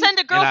 It's shitty. I'll send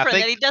a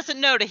girlfriend that he doesn't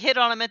know to hit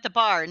on him at the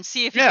bar and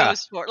see if he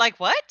goes for it. Like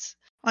what?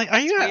 Like, are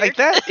you like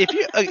that? If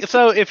you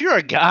so if you're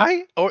a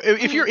guy or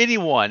if you're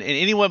anyone and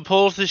anyone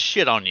pulls this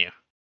shit on you,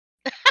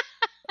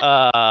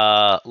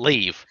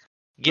 leave.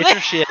 Get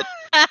your shit.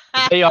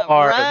 They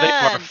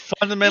are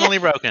fundamentally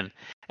broken,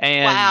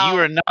 and you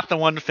are not the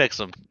one to fix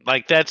them.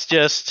 Like that's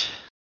your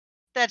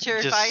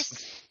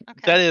advice.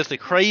 Okay. That is the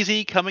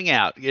crazy coming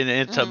out, and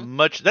it's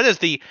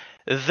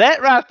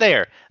that right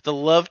there. The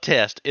love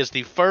test is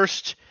the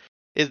first.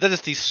 That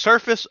is the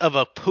surface of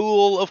a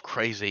pool of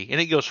crazy, and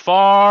it goes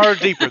far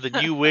deeper than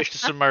you wish to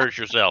submerge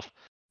yourself.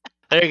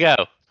 There you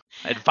go.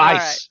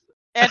 Advice.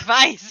 Right.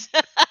 Advice.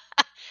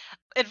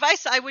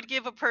 Advice I would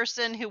give a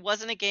person who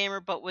wasn't a gamer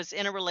but was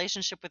in a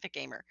relationship with a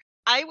gamer.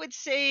 I would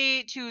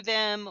say to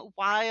them,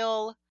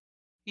 while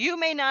you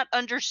may not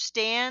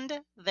understand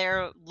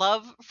their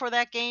love for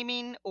that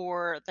gaming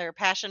or their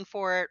passion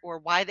for it or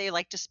why they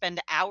like to spend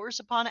hours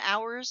upon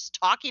hours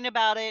talking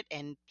about it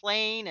and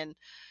playing and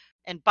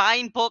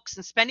buying books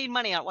and spending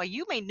money on it, while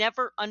you may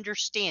never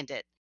understand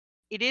it,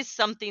 it is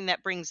something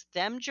that brings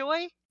them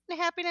joy and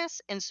happiness.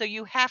 And so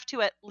you have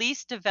to at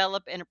least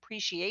develop an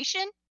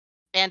appreciation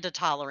and a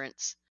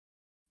tolerance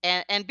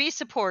and be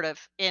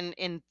supportive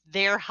in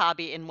their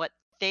hobby and what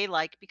they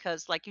like,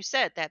 because like you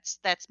said, that's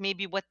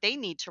maybe what they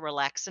need to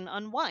relax and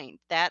unwind.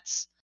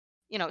 That's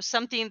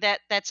something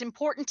that's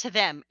important to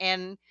them.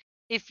 And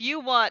if you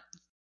want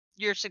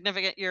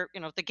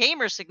the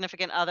gamer's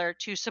significant other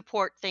to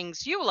support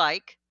things you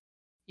like,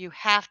 you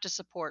have to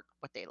support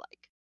what they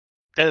like.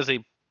 That is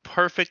a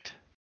perfect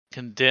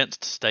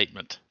condensed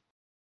statement.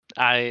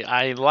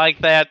 I like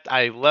that.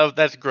 I love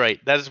that's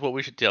great. That is what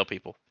we should tell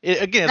people.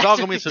 Again, it's all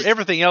going to be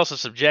everything else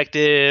is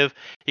subjective.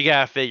 You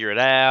got to figure it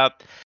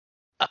out.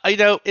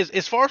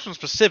 As far as some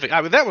specific,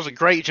 I mean, that was a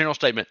great general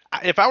statement.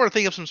 If I were to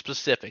think of some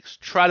specifics,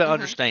 try to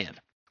understand.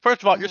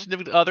 First of all, your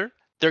significant other,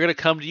 they're going to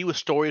come to you with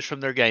stories from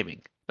their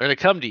gaming. They're going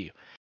to come to you.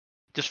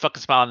 Just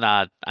fucking smile and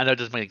nod. I know it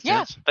doesn't make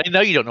sense. They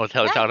know you don't know what the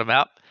hell they're talking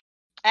about.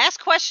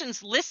 Ask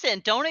questions.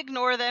 Listen. Don't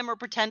ignore them or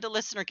pretend to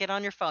listen or get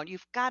on your phone.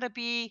 You've got to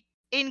be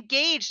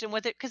engaged in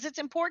with it because it's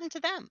important to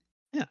them.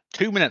 Yeah,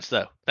 2 minutes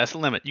though. That's the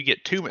limit. You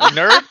get 2 minutes.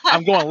 Nerd,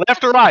 I'm going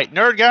left or right.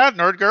 Nerd guy,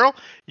 nerd girl,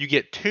 you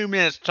get 2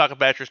 minutes to talk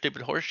about your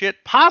stupid horse shit.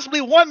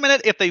 Possibly 1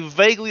 minute if they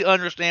vaguely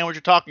understand what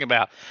you're talking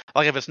about.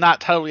 Like if it's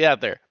not totally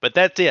out there. But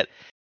that's it.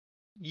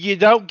 You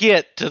don't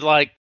get to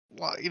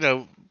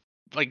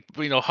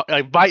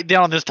bite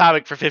down on this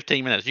topic for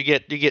 15 minutes. You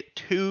get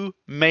 2,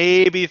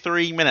 maybe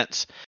 3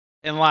 minutes.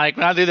 And like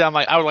when I do that, I'm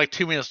like, I would like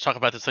 2 minutes to talk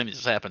about this thing that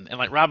just happened. And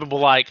like Robin will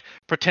like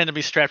pretend to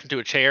be strapped into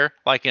a chair,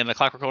 like in The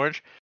Clockwork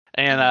Orange,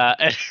 and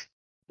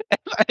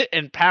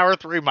and power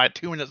through my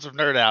 2 minutes of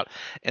nerd out,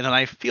 and then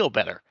I feel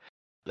better.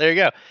 There you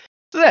go.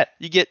 So that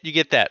you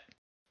get that.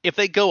 If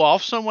they go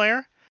off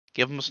somewhere,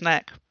 give them a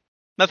snack.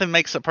 Nothing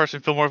makes a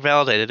person feel more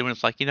validated than when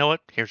it's like, you know what?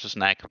 Here's a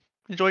snack.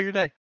 Enjoy your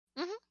day.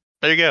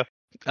 There you go.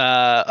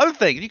 Other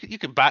thing, you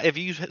can buy if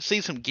you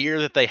see some gear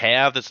that they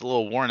have that's a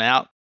little worn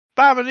out,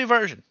 buy them a new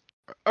version.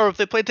 Or if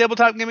they play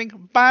tabletop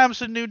gaming, buy them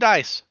some new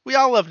dice. We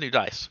all love new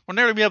dice. We're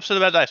never going to be upset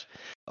about dice.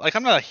 Like,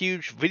 I'm not a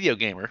huge video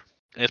gamer,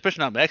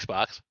 especially not on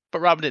Xbox,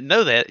 but Robin didn't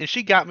know that, and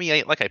she got me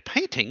a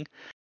painting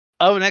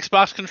of an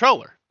Xbox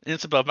controller, and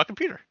it's above my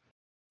computer.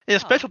 And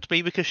it's special to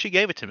me because she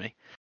gave it to me.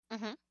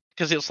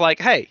 Because it's like,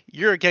 hey,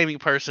 you're a gaming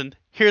person.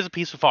 Here's a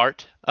piece of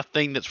art, a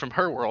thing that's from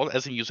her world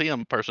as a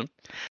museum person,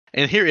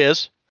 and here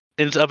is,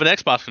 and it's of an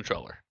Xbox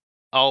controller.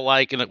 All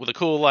like, with a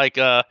cool,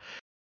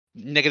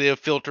 negative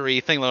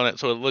filtery thing on it,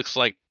 so it looks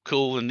like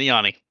cool and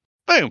neon-y.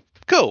 Boom,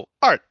 cool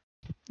art.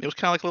 It was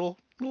kind of like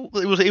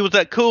it was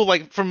that cool,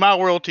 like from my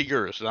world to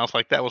yours, and I was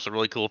like, that was a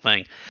really cool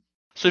thing.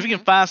 So if you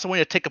can find some way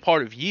to take a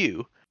part of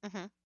you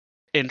Mhm.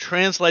 and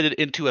translate it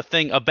into a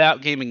thing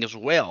about gaming as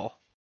well,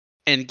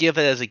 and give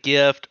it as a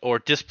gift or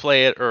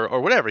display it or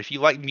whatever. If you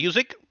like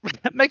music,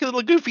 make a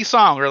little goofy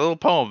song or a little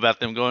poem about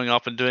them going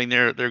off and doing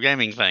their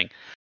gaming thing.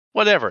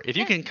 Whatever. If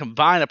you Yeah. can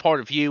combine a part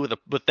of you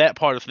with that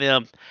part of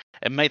them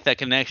and make that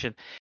connection,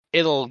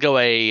 it'll go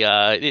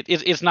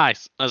it's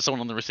nice as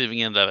someone on the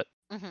receiving end of it.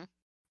 Mhm.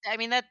 I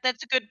mean,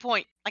 that's a good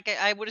point. Like,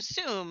 I would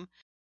assume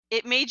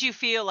it made you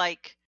feel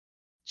like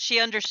she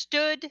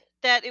understood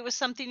that it was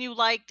something you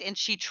liked, and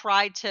she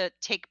tried to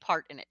take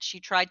part in it.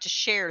 She tried to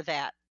share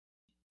that,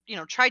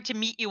 tried to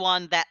meet you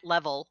on that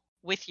level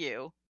with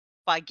you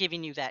by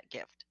giving you that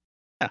gift.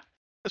 Yeah,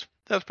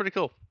 that's pretty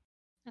cool.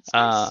 That's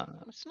nice. Uh,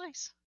 That's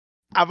nice.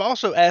 I've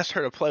also asked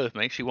her to play with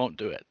me. She won't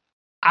do it.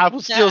 I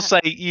will still say,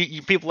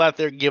 you people out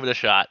there, give it a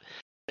shot.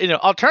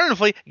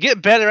 Alternatively,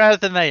 get better at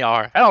it than they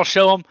are. And I'll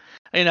show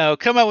them.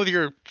 Come up with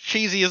your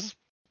cheesiest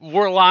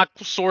warlock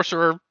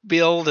sorcerer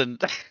build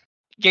and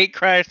gate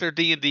crash their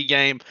D&D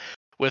game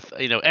with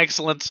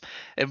excellence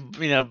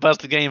and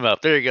bust the game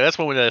up. There you go. That's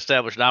one way to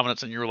establish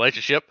dominance in your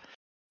relationship.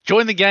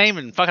 Join the game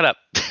and fuck it up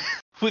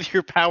with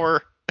your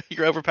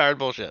overpowered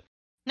bullshit.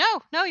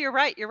 No, you're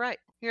right. You're right.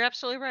 You're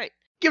absolutely right.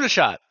 Give it a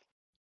shot.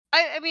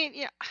 I mean,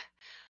 yeah.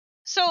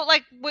 So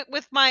like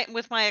with my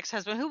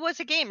ex-husband, who was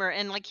a gamer,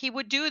 and like he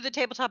would do the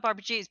tabletop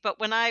RPGs, but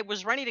when I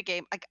was running a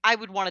game, like I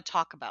would want to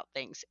talk about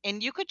things,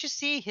 and you could just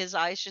see his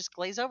eyes just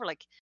glaze over,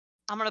 like,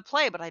 I'm gonna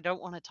play, but I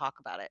don't want to talk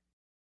about it.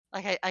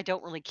 Like, I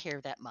don't really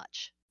care that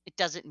much. It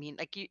doesn't mean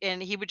like you,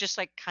 and he would just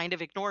like kind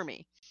of ignore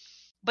me.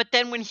 But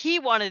then when he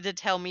wanted to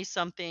tell me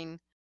something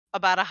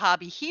about a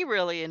hobby he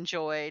really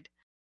enjoyed,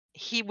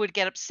 he would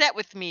get upset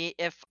with me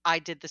if I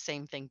did the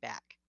same thing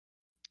back.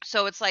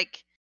 So it's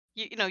like,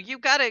 you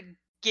got to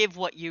give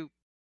what you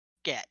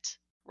get,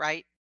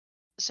 right?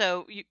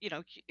 So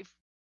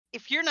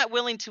if you're not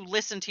willing to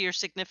listen to your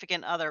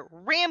significant other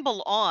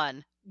ramble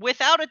on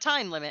without a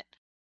time limit,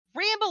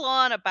 ramble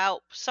on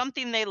about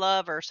something they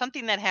love or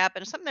something that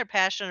happened, something they're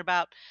passionate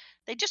about,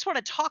 they just want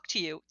to talk to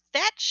you.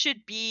 That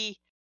should be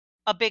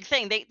a big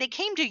thing. They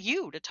came to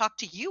you to talk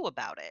to you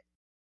about it.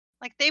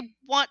 Like, they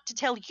want to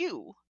tell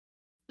you.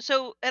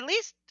 So at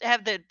least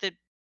have the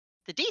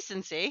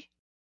decency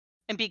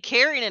and be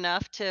caring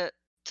enough to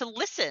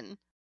listen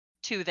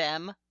to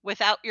them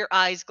without your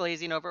eyes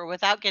glazing over,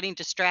 without getting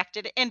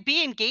distracted, and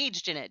be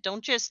engaged in it.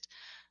 Don't just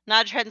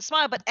nod your head and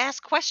smile, but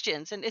ask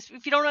questions. And if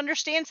you don't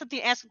understand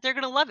something, ask. They're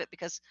going to love it,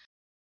 because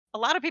a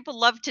lot of people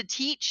love to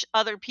teach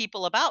other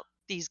people about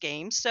these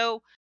games.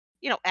 So,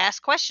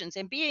 ask questions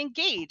and be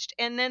engaged.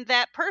 And then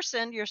that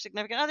person, your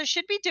significant other,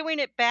 should be doing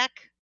it back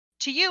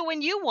to you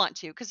when you want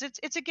to, because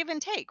it's a give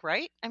and take,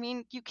 right? I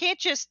mean, you can't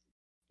just,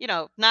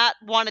 not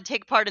want to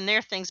take part in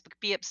their things, but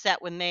be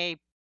upset when they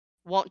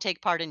won't take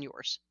part in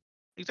yours.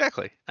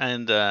 Exactly.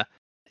 And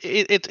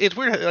it's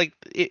weird. Like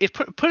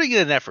putting in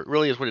an effort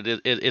really is what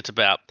it's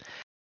about.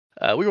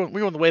 We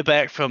were on the way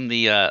back from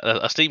the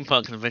a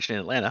steampunk convention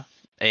in Atlanta,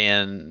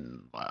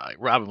 and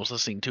Robin was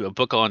listening to a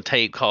book on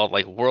tape called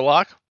like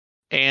Warlock,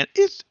 and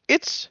it's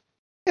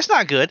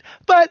not good,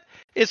 but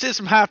it's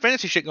some high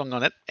fantasy shit going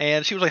on in it.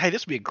 And she was like, "Hey,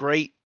 this would be a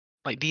great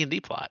like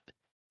D&D plot,"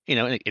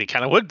 and it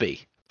kind of would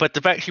be. But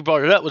the fact she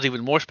brought it up was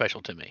even more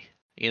special to me.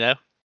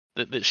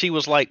 That she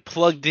was like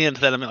plugged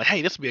into that. I'm like,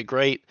 "Hey, this would be a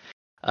great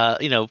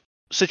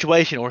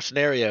situation or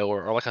scenario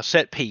or like a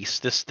set piece.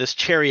 This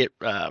chariot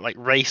like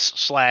race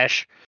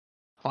slash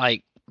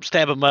like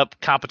stab 'em up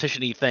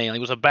competition-y thing. Like,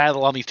 it was a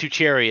battle on these two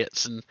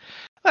chariots, and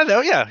I know,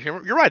 yeah, you're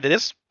right. That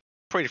is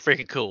pretty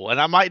freaking cool, and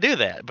I might do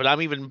that. But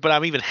I'm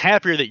even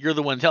happier that you're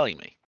the one telling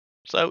me.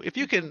 So if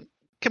you can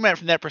come at it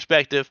from that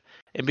perspective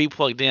and be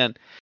plugged in,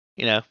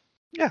 yeah,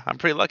 I'm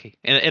pretty lucky.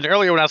 And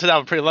earlier when I said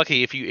I'm pretty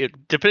lucky,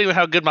 depending on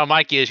how good my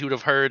mic is, you would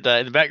have heard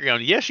in the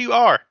background, yes, you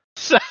are.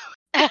 So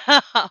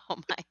Oh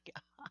my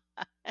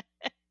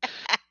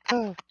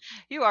god.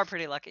 You are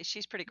pretty lucky.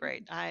 She's pretty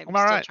great. I'm I'm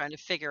all still right. trying to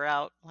figure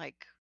out, like,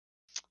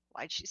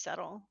 why'd she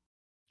settle?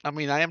 I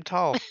mean, I am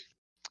tall.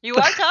 You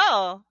are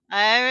tall.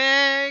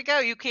 There you go.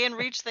 You can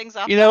reach things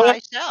off You the know high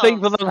what?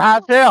 Things on shelves. those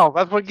high shelves.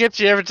 That's what gets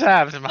you every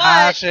time. Some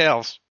high But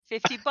shelves.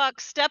 $50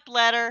 step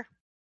ladder.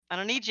 I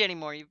don't need you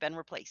anymore. You've been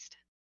replaced.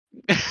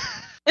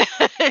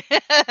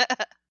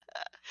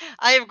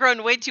 I have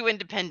grown way too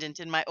independent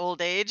in my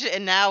old age,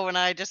 and now when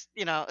I just,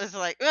 it's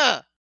like,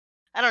 ugh,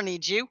 I don't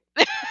need you.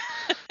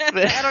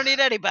 I don't need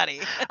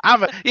anybody.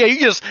 You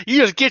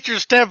just get your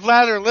step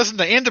ladder and listen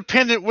to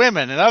Independent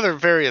Women and other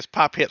various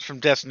pop hits from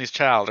Destiny's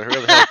Child or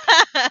whoever the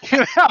hell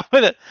came out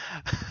with it.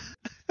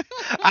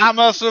 I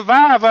must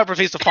survive. Upper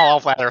piece to fall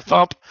off ladder.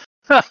 Thump.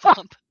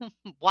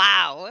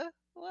 Wow.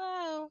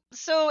 Wow.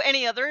 So,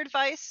 any other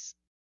advice?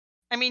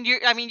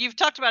 You've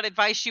talked about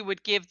advice you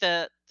would give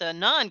the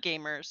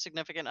non-gamer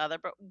significant other,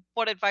 but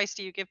what advice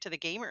do you give to the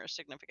gamer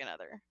significant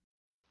other?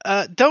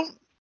 Don't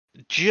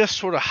just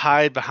sort of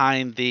hide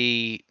behind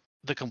the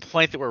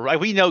complaint that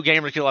we know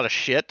gamers get a lot of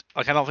shit.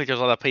 Like, I don't think there's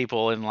a lot of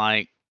people in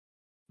like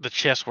the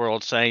chess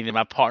world saying that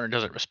my partner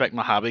doesn't respect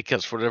my hobby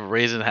because for whatever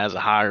reason has a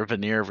higher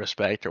veneer of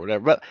respect or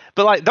whatever.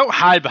 But like, don't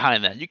hide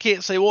behind that. You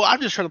can't say, "Well,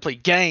 I'm just trying to play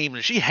games,"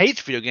 and she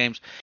hates video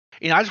games.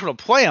 I just want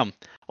to play them.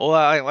 Well,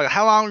 like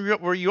how long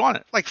were you on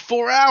it? Like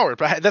 4 hours.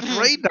 But that's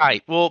raid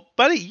night. Well,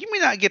 buddy, you may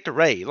not get to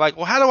raid. Like,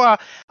 well, how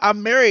do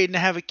I'm married and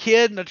have a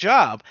kid and a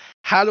job.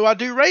 How do I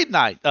do raid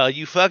night?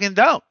 You fucking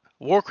don't.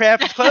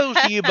 Warcraft is closed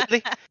to you,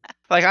 buddy.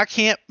 Like, I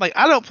can't. Like,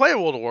 I don't play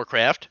World of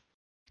Warcraft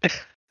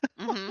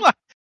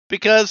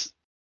because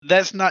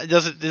that's not it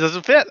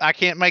doesn't fit. I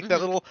can't make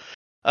that little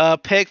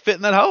peg fit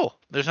in that hole.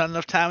 There's not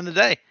enough time in the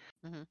day.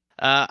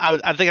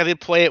 I think I did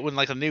play it when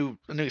like a new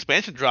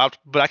expansion dropped,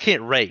 but I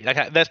can't raid.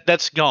 Like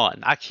that's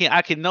gone. I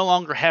can no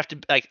longer have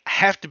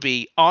to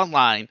be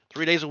online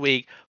 3 days a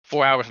week,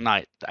 4 hours a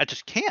night. I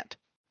just can't.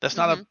 That's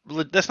not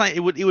it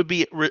would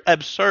be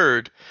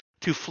absurd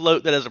to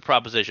float that as a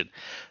proposition.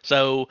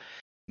 So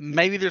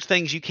maybe there's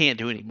things you can't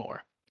do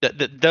anymore.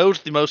 Those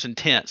are the most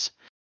intense.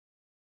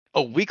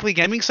 A weekly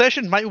gaming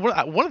session might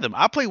one of them.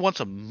 I play once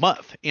a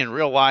month in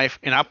real life,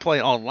 and I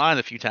play online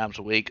a few times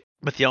a week.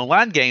 But the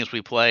online games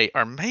we play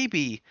are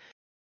maybe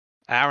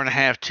hour and a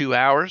half, 2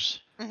 hours.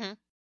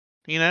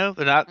 They're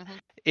not.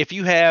 If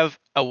you have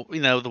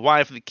the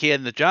wife and the kid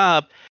and the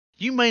job,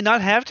 you may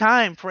not have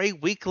time for a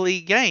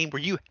weekly game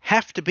where you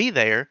have to be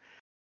there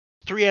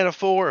 3 out of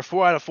 4 or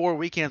 4 out of 4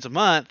 weekends a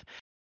month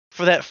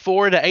for that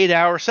 4 to 8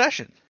 hour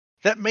session.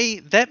 That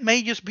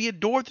may just be a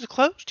door that's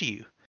closed to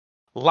you.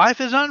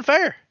 Life is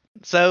unfair.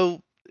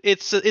 So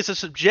it's a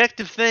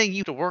subjective thing you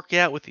have to work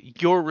out with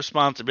your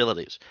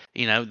responsibilities.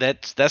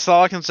 That's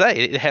all I can say.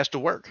 It has to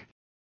work.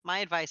 My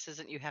advice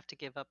isn't you have to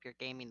give up your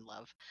gaming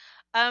love.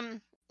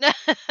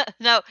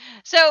 No.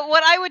 So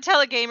what I would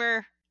tell a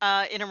gamer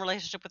in a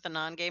relationship with a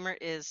non-gamer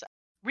is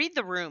read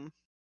the room.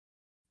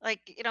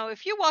 Like,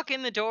 if you walk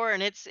in the door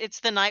and it's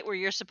the night where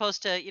you're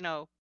supposed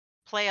to,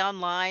 play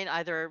online,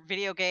 either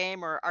video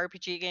game or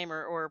RPG game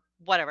or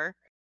whatever,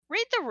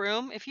 read the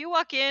room. If you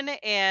walk in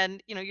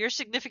and, your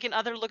significant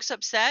other looks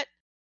upset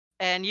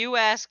and you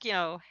ask,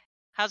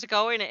 how's it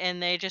going?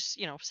 And they just,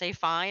 say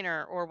fine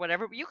or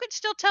whatever, you can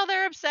still tell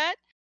they're upset.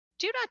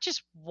 Do not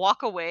just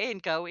walk away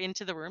and go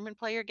into the room and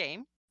play your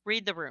game.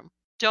 Read the room.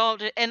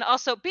 And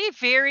also be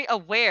very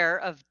aware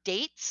of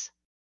dates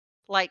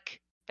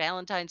like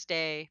Valentine's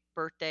Day,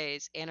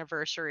 birthdays,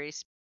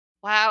 anniversaries.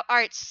 Wow. All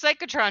right.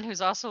 Psychotron,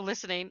 who's also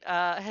listening,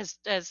 has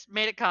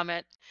made a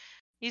comment.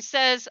 He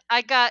says,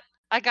 I got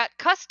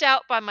cussed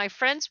out by my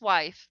friend's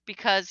wife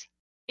because,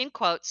 in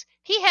quotes,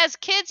 he has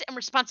kids and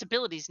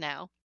responsibilities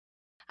now.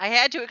 I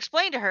had to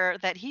explain to her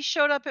that he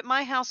showed up at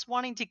my house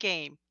wanting to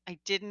game. I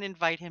didn't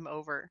invite him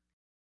over.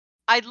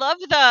 I love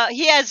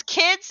he has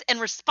kids and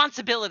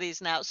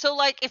responsibilities now. So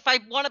like if I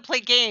want to play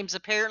games,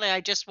 apparently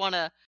I just want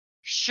to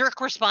shirk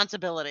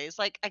responsibilities.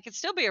 Like I can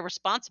still be a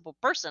responsible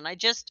person. I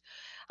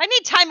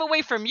need time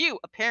away from you.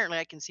 Apparently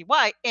I can see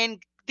why.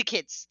 And the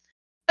kids.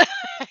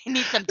 I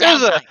need some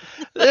downtime.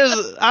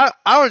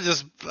 I would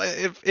just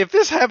if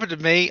this happened to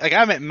me, like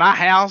I'm at my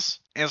house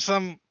and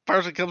some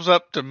person comes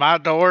up to my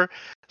door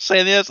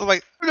saying this, I'm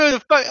like, no, the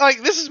fuck,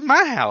 like this is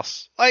my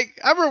house. Like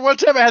I remember one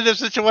time I had this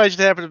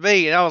situation happen to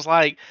me, and I was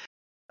like,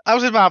 I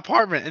was in my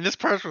apartment, and this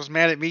person was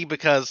mad at me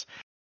because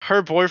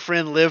her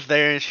boyfriend lived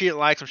there, and she didn't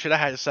like some shit I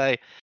had to say,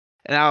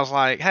 and I was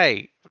like,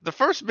 hey, the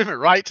First Amendment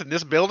rights in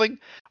this building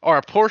are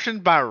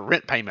apportioned by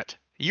rent payment.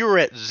 You were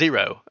at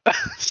 0.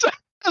 So,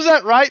 is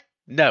that right?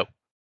 No,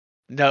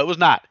 it was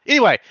not.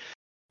 Anyway,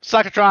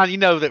 Psychotron, you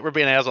know that we're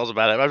being assholes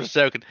about it. I'm just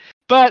joking.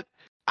 But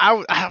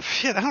I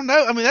don't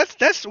know. I mean,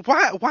 that's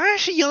why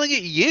is she yelling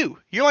at you?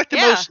 You're like the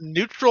most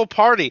neutral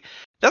party.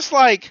 That's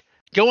like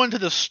going to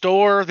the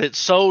store that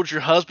sold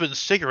your husband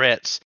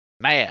cigarettes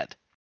mad.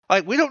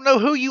 Like, we don't know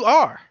who you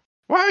are.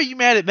 Why are you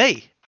mad at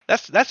me?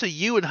 That's a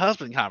you and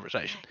husband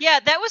conversation. Yeah,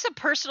 that was a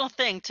personal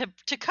thing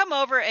to come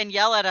over and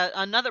yell at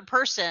another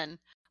person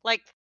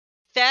like.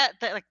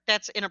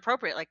 That's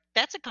inappropriate. Like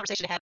that's a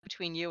conversation to have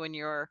between you and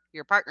your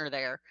partner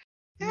there.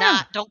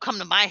 Yeah. Don't come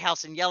to my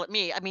house and yell at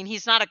me. I mean,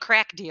 he's not a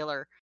crack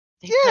dealer.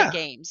 They play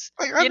games.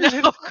 Like,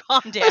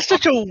 calm down. That's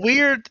such a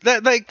weird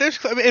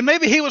and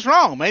maybe he was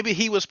wrong. Maybe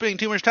he was spending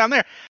too much time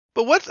there.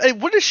 But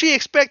what does she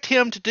expect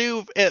him to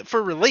do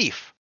for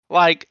relief?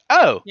 Like,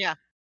 oh, yeah,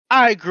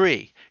 I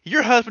agree.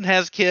 Your husband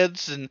has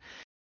kids, and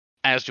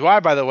as do I,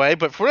 by the way.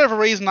 But for whatever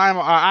reason,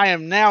 I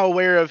am now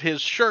aware of his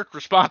shirk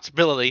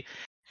responsibility.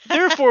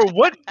 Therefore,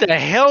 what the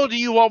hell do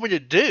you want me to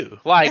do?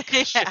 Like,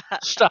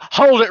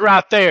 hold it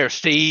right there,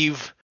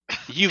 Steve.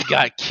 You've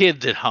got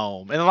kids at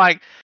home, and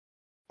like,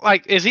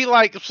 is he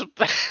like?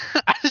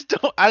 I just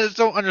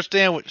don't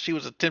understand what she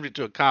was attempting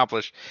to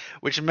accomplish,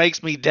 which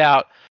makes me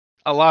doubt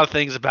a lot of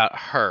things about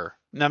her.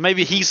 Now,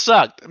 maybe he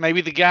sucked.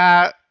 Maybe the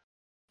guy.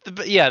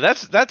 But yeah,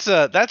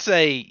 that's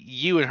a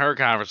you and her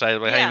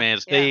conversation. Like, hey man,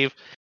 Steve.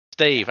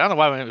 I don't know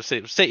why my name was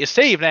Steve.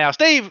 Steve now.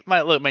 Steve,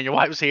 look, man, your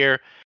wife was here.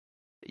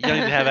 You don't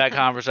need to have that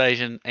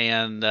conversation,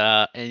 and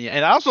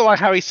I also like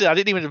how he said I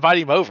didn't even invite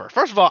him over.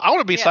 First of all, I want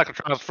to be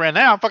Psychotron's friend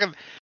now. I'm going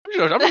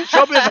to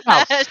show up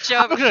at his house.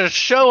 I'm going to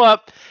show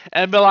up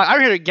and be like,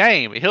 I'm here to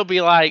game. He'll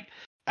be like,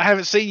 I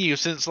haven't seen you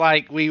since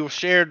like we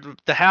shared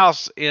the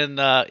house in.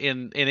 I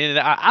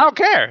don't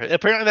care.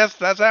 Apparently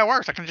that's how it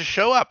works. I can just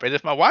show up, and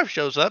if my wife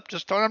shows up,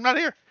 just tell her I'm not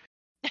here.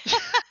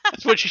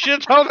 That's what you should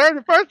have told her in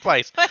the first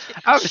place.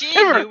 I've She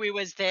never. knew we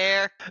was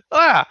there.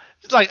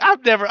 It's like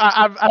I've never.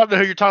 I don't know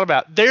who you're talking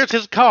about. There's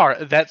his car.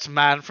 That's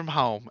mine from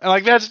home. And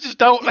like that's just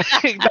don't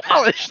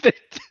acknowledge that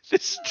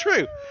this is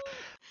true.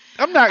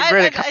 I'm not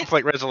great at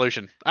conflict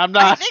resolution. I'm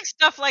I not. think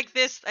stuff like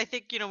this, I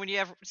think, when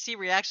you see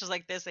reactions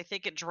like this, I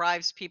think it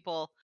drives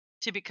people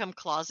to become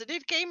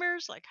closeted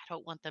gamers. Like, I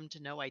don't want them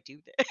to know I do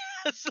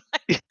this.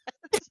 Like,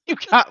 You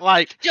got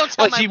like don't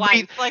tell my you wife.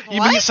 meet Like, you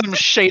what? meet some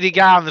shady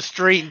guy on the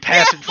street and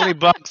pass him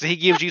 $20 and he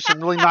gives you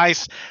some really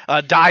nice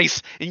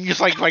dice and you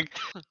just like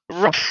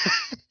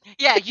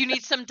Yeah, you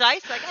need some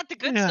dice? I got the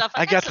good Yeah, stuff.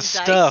 I got the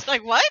some stuff. dice.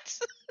 Like, what?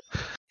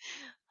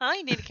 Huh?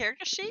 You need a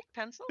character sheet?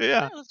 Pencil?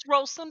 Yeah. Let's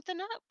roll something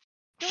up.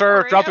 Don't Sir,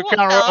 worry, drop I your won't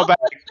counter roll help. back.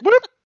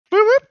 Whoop,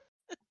 whoop, whoop.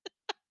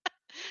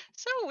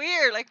 So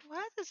weird. Like,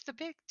 what is the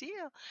big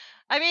deal?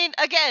 I mean,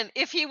 again,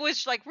 if he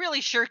was like really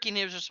shirking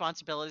his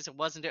responsibilities, it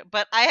wasn't it.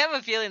 But I have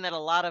a feeling that a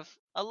lot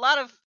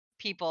of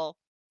people,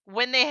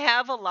 when they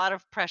have a lot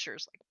of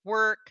pressures like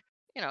work,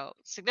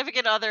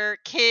 significant other,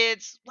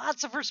 kids,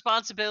 lots of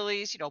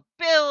responsibilities,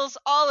 bills,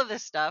 all of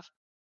this stuff,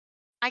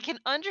 I can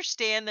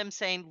understand them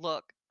saying,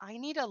 "Look, I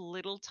need a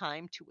little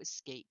time to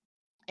escape,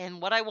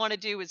 and what I want to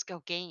do is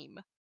go game."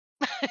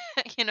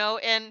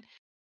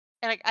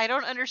 And I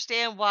don't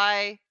understand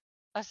why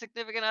a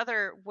significant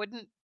other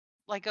wouldn't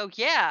like go,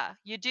 yeah,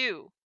 you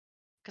do,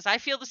 because I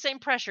feel the same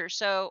pressure.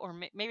 So, or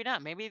maybe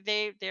not. Maybe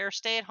they're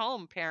stay at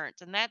home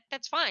parents, and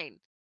that's fine.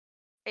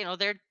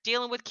 They're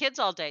dealing with kids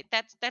all day.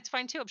 That's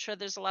fine too. I'm sure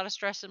there's a lot of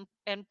stress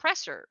and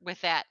pressure with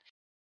that.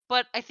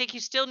 But I think you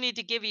still need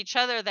to give each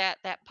other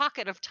that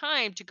pocket of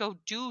time to go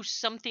do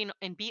something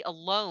and be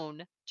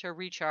alone to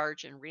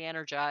recharge and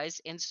re-energize.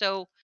 And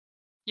so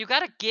you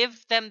got to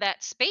give them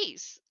that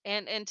space,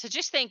 and to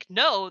just think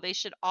no, they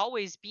should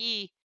always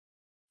be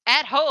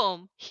at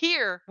home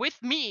here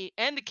with me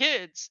and the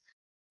kids.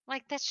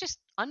 Like, that's just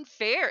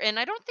unfair, and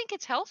I don't think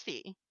it's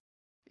healthy.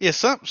 Yeah,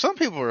 some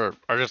people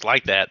are just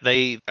like that.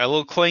 They are a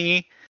little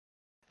clingy.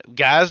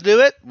 Guys do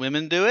it,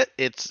 women do it.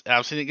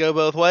 I've seen it go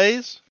both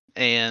ways.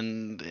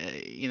 And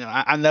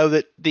I know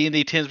that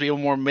D&D tends to be a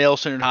more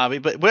male-centered hobby,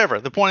 but whatever.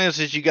 The point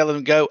is you got to let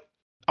them go.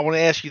 I want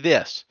to ask you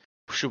this: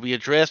 should we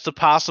address the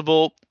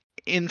possible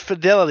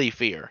infidelity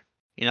fear?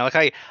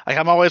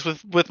 I'm always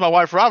with my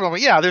wife Robin. I'm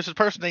like, yeah, there's a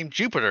person named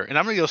Jupiter, and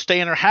I'm gonna go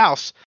stay in her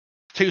house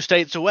 2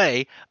 states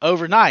away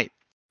overnight.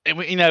 And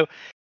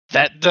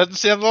that doesn't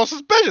sound a little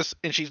suspicious,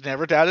 and she's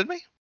never doubted me.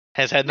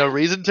 Has had no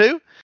reason to.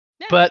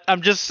 Yeah. But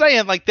I'm just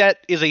saying, like, that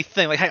is a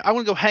thing. Like, hey, I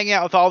want to go hang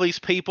out with all these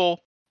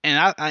people,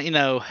 and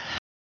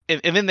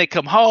and then they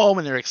come home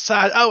and they're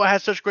excited. Oh, I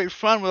had such great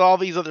fun with all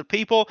these other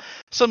people,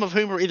 some of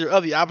whom are either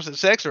of the opposite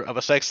sex or of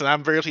a sex that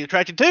I'm variously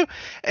attracted to,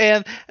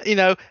 and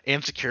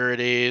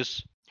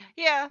insecurities.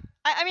 Yeah,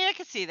 I mean, I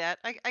can see that.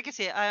 I can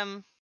see it.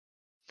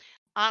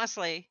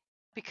 Honestly,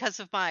 because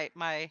of my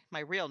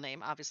real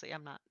name, obviously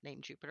I'm not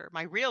named Jupiter.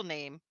 My real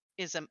name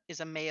is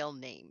a male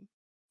name,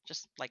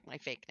 just like my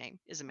fake name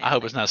is a male I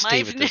hope name. it's not My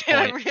Steve at this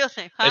point. real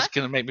name, huh? It's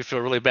gonna make me feel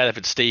really bad if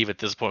it's Steve at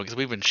this point because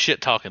we've been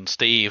shit talking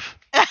Steve.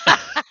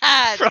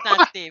 It's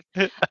not Steve.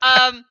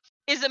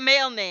 Is a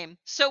male name.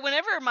 So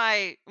whenever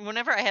I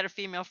had a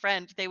female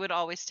friend, they would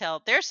always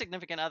tell their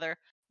significant other,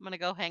 "I'm gonna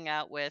go hang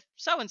out with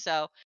so and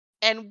so,"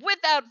 and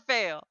without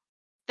fail,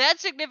 that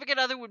significant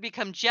other would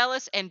become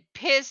jealous and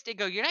pissed and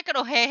go, "You're not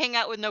gonna hang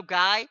out with no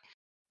guy."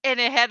 And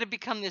it had to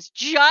become this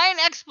giant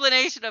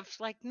explanation of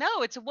like,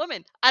 "No, it's a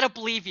woman. I don't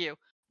believe you.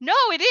 No,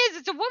 it is.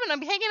 It's a woman.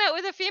 I'm hanging out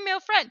with a female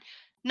friend,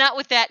 not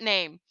with that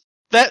name."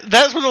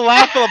 That's when the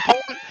lie fell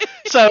apart.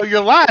 So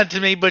you're lying to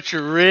me, but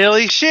you're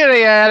really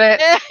shitty at it.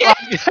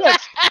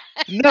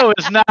 No,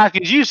 it's not,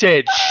 because you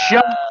said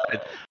Sean.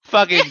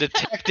 Fucking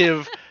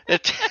detectives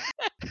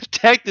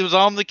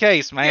on the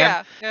case,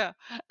 man. Yeah.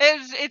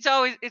 It's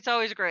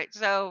always great.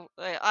 So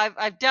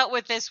I've dealt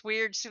with this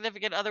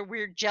significant other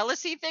weird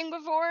jealousy thing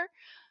before.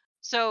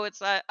 So it's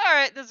like, all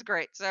right, this is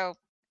great. So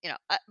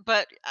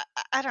but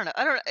I don't know.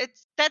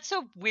 That's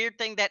a weird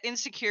thing. That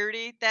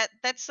insecurity,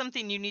 that's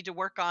something you need to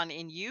work on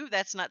in you.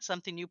 That's not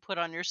something you put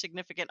on your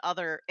significant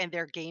other and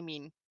their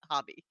gaming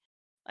hobby.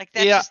 Like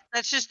that's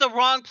just the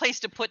wrong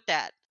place to put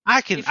that. I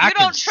can If you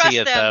don't see trust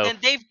it, them, though. then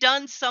they've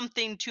done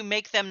something to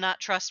make them not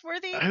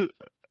trustworthy.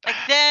 Like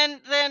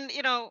then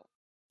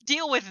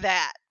deal with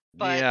that.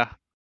 But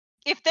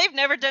if they've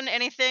never done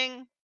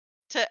anything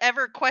to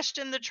ever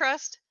question the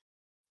trust,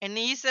 and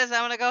he says,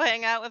 "I'm gonna go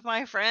hang out with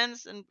my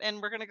friends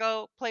and we're gonna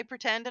go play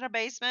pretend in a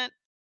basement,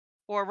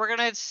 or we're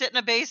gonna sit in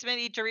a basement,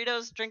 eat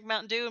Doritos, drink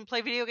Mountain Dew, and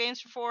play video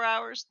games for 4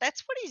 hours,"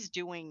 that's what he's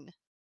doing.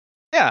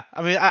 Yeah,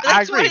 I mean, I agree.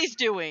 That's what he's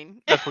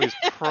doing. That's what he's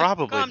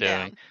probably Calm doing.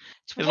 down.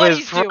 It's what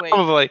he's doing.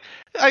 Probably.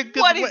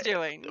 What he's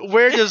doing.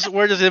 Where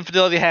does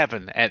infidelity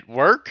happen? At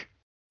work,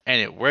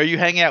 and where you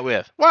hang out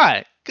with.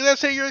 Why? Because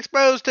that's who you're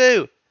exposed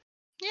to.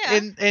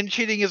 Yeah. And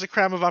cheating is a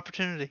crime of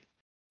opportunity.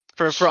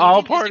 for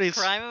all Cheating is parties.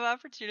 a crime of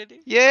opportunity.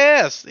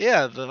 Yes,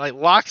 yeah. Like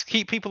locks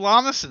keep people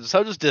honest, and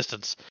so does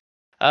distance.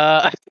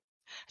 That's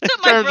In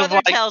what my terms of brother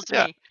like, tells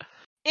yeah, me.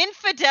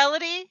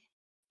 Infidelity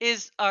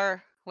is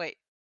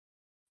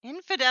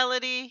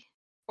infidelity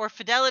or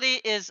fidelity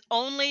is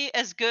only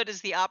as good as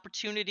the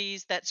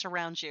opportunities that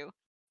surround you.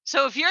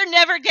 So if you're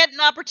never getting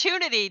an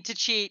opportunity to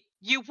cheat,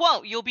 you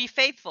won't. You'll be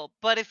faithful.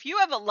 But if you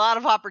have a lot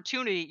of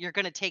opportunity, you're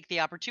going to take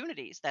the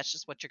opportunities. That's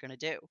just what you're going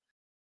to do.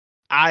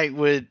 I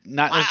would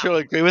not Wow.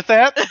 necessarily agree with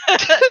that.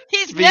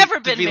 He's to be never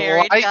to been be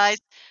married, light. guys.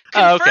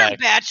 Oh, Confirmed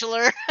okay.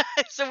 bachelor.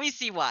 So we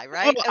see why, Well,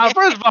 right? Okay.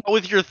 first of all,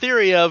 with your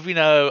theory of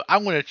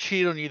I'm going to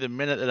cheat on you the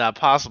minute that I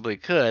possibly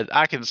could,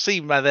 I can see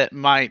by that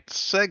might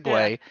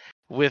segue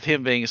with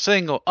him being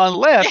single,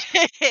 unless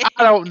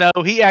I don't know.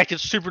 He acted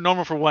super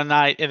normal for one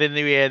night, and then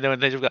he had no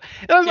intention of going.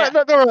 Yeah.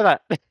 Don't worry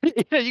about that.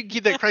 You can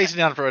keep that crazy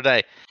down for a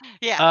day.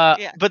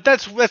 Yeah. But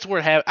that's where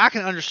it happened. I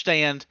can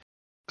understand.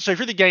 So if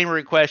you're the gamer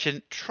in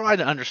question, try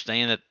to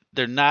understand that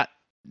they're not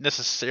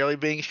necessarily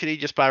being shitty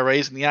just by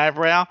raising the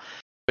eyebrow,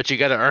 but you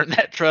got to earn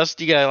that trust.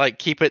 You got to like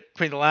keep it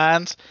between the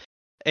lines,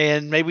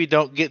 and maybe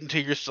don't get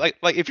into your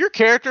like if your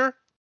character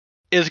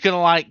is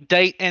gonna like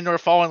date and or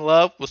fall in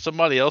love with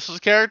somebody else's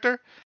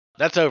character,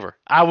 that's over.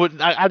 I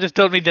wouldn't. I just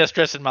don't need that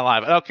stress in my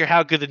life. I don't care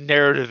how good the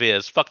narrative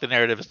is. Fuck the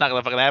narrative. It's not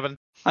gonna fucking happen.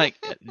 Like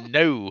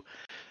no,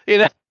 you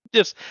know.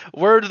 Just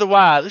word to the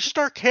wise. Let's just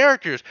start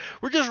characters.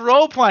 We're just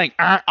role playing.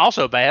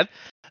 Also bad.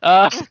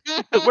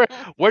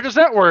 Where does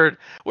that word?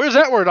 Where does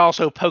that word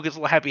also poke its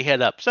little happy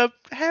head up? So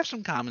have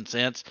some common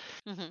sense.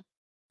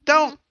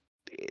 Don't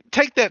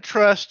take that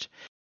trust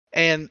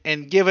and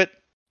give it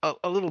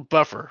a little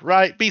buffer,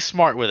 right? Be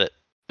smart with it.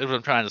 Is what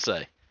I'm trying to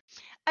say.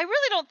 I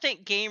really don't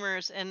think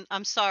gamers, and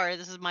I'm sorry,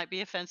 might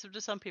be offensive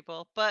to some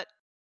people, but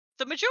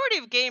the majority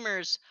of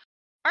gamers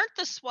aren't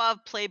the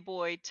suave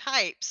playboy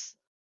types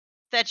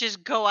that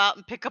just go out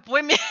and pick up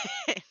women.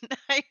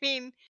 I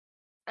mean,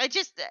 I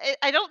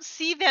don't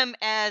see them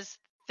as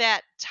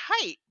that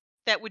type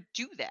that would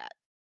do that.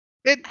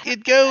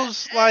 It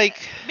goes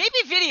like maybe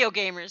video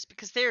gamers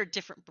because they're a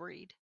different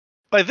breed.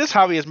 Like this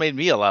hobby has made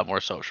me a lot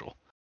more social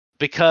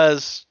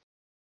because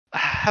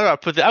how do I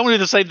put that? I want to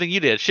do the same thing you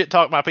did. Shit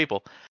talk my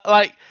people.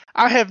 Like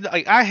I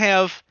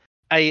have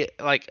a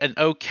an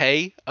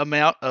okay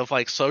amount of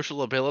like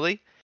social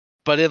ability,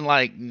 but in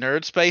like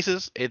nerd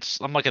spaces,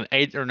 I'm like an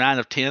 8 or 9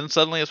 of 10.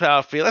 Suddenly, is how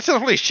I feel. That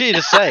sounds really shitty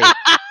to say,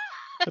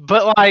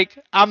 but like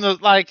I'm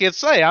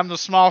the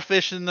small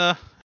fish in the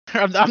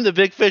I'm the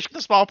big fish in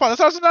the small pond.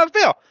 That's how sometimes I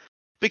feel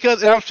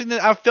because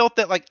I've felt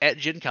that like at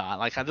Gen Con,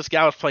 like how this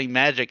guy was playing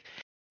Magic.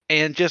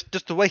 And just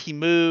the way he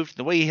moved,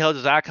 the way he held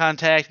his eye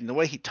contact, and the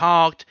way he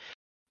talked,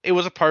 it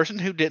was a person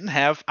who didn't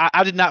have,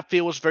 I did not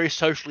feel was very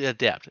socially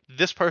adept.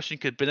 This person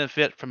could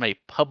benefit from a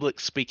public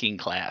speaking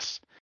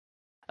class.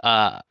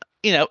 And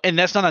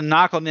that's not a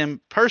knock on them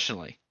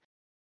personally.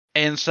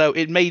 And so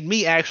it made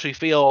me actually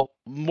feel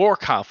more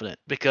confident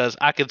because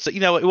I could say,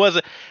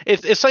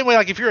 it's the same way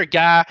like if you're a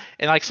guy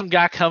and like some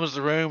guy comes to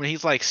the room and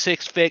he's like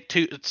 6'6",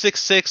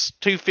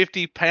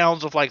 250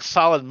 pounds of like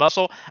solid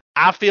muscle,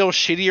 I feel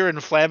shittier and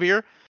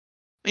flabbier.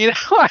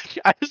 Like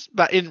I just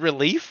in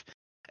relief,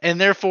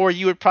 and therefore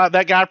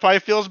that guy probably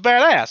feels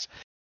badass.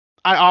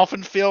 I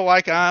often feel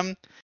like I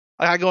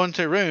go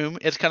into a room.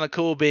 It's kind of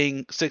cool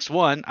being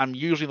 6'1". I'm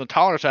usually on the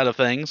taller side of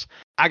things.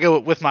 I go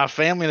with my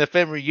family in the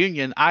family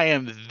reunion. I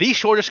am the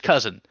shortest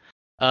cousin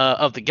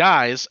of the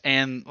guys,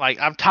 and like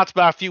I'm topped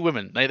by a few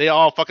women. They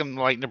all fucking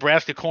like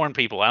Nebraska corn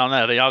people. I don't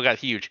know. They all got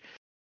huge.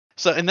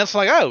 So and that's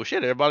like, oh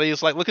shit, everybody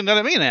is like looking down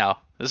at me now.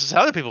 This is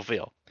how other people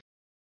feel.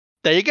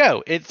 There you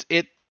go.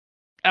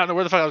 I don't know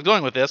where the fuck I was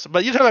going with this,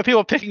 but you talk about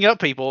people picking up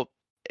people.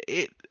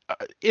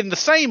 In the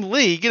same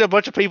league, get a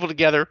bunch of people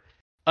together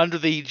under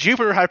the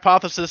Jupiter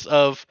hypothesis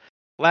of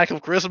lack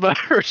of charisma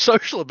or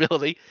social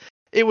ability.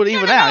 It would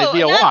even out. It'd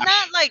be a wash.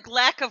 Not like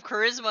lack of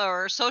charisma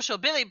or social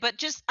ability, but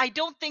just I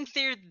don't think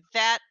they're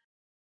that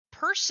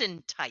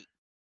person type.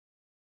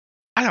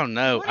 I don't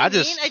know. You know I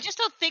just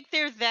don't think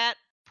they're that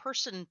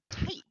person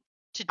type.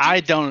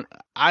 I'll give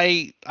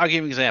you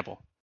an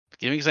example.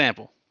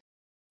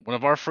 One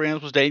of our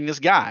friends was dating this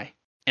guy.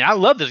 And I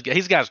love this guy.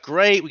 This guy's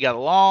great. We got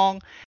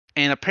along.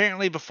 And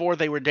apparently, before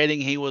they were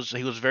dating, he was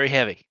very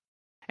heavy,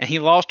 and he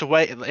lost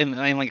weight. And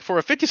like for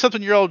a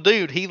 50-something-year-old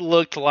dude, he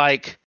looked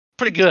like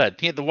pretty good.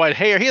 He had the white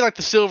hair. He had like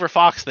the silver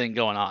fox thing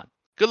going on.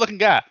 Good looking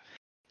guy.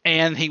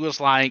 And he was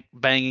like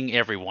banging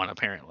everyone.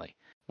 Apparently,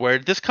 where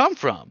did this come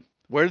from?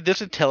 Where did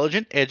this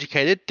intelligent,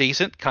 educated,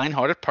 decent,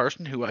 kind-hearted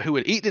person who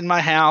had eaten in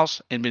my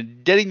house and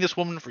been dating this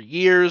woman for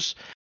years?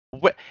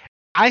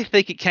 I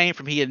think it came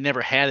from he had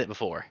never had it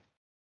before.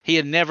 He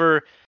had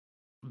never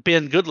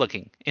been good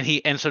looking,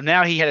 and so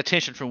now he had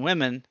attention from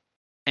women,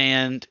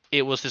 and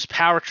it was this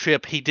power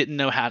trip he didn't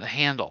know how to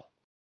handle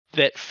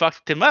that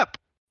fucked him up.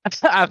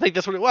 I think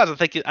that's what it was. I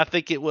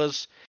think it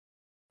was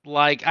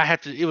like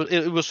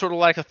it was sort of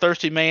like a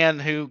thirsty man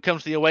who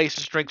comes to the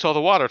oasis, drinks all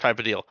the water type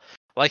of deal.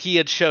 Like he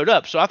had showed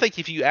up. So I think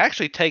if you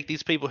actually take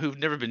these people who've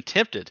never been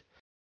tempted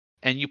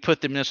and you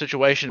put them in a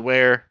situation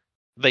where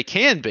they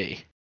can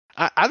be,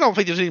 I don't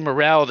think there's any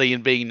morality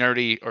in being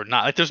nerdy or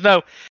not. Like there's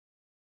no.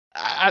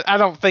 I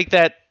don't think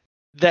that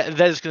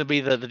is going to be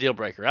the deal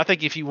breaker. I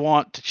think if you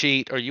want to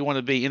cheat or you want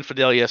to be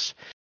infidelious,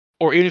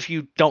 or even if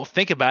you don't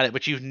think about it,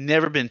 but you've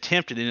never been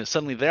tempted and it's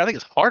suddenly there, I think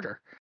it's harder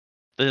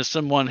than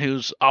someone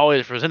who's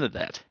always presented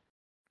that.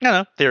 I don't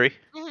know, theory.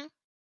 Mhm.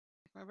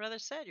 My brother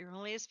said, "You're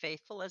only as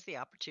faithful as the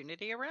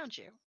opportunity around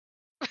you."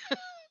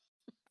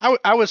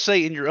 I would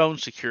say in your own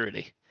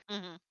security.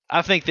 Mhm.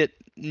 I think that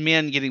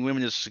men getting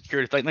women as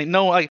security, like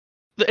no, like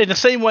in the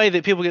same way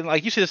that people get,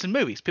 like you see this in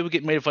movies, people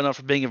get made fun of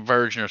for being a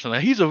virgin or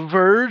something. He's a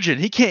virgin,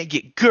 he can't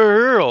get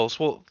girls.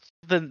 Well,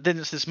 then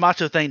it's this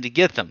macho thing to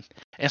get them.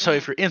 And so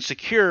if you're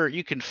insecure,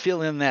 you can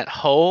fill in that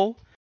hole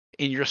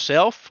in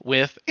yourself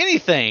with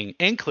anything,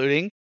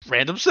 including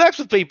random sex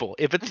with people,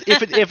 if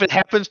it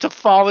happens to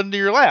fall into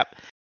your lap.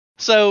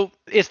 So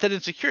it's that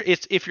insecure.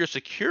 It's if you're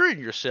secure in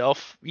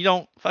yourself, you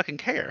don't fucking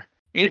care.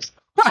 You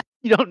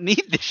don't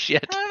need this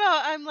shit. I don't know.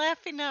 I'm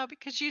laughing now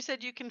because you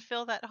said you can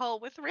fill that hole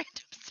with random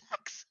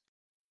sex.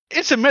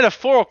 It's a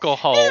metaphorical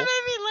hole, It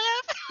made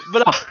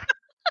me laugh.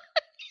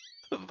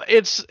 but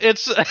it's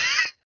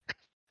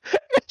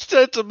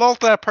a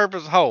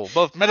multi-purpose hole,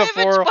 both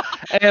metaphorical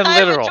and literal. I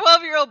have a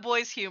 12-year-old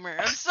boy's humor.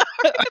 I'm sorry.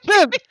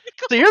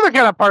 So you're the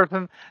kind of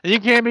person that you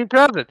can't be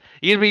trusted.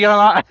 You'd be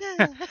going,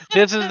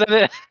 this is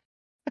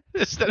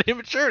it's that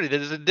immaturity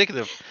that is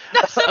indicative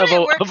of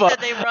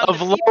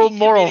low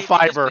moral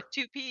fiber. With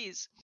 2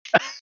 P's.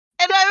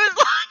 And I was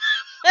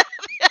like,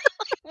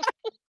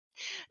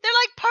 they're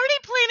like party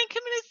planning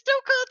committee.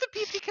 Still call it the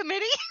PP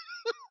committee.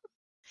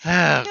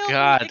 Oh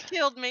God! It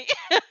killed me.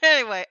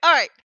 Anyway, all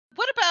right.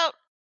 What about?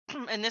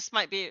 And this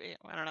might be,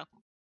 I don't know.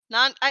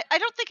 I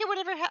don't think it would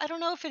ever. I don't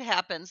know if it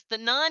happens. The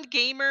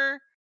non-gamer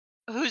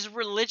who's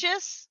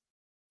religious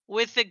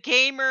with the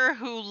gamer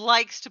who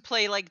likes to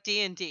play like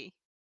D&D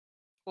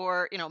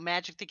or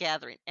Magic the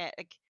Gathering.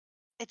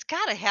 It's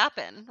got to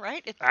happen,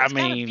 right? It's got to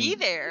be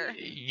there.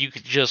 You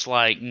could just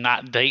like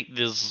not date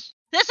this.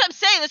 That's what I'm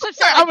saying.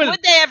 Like,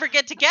 would they ever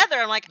get together?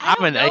 I'm like,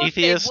 I'm an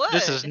atheist.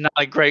 This is not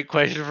a great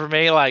question for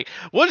me. Like,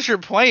 what's your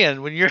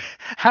plan when you're?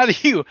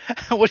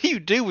 What do you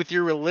do with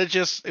your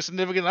religious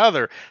significant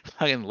other?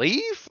 Fucking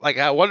leave? Like,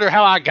 I wonder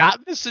how I got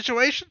in this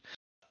situation.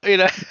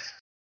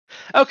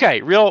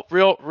 Okay, real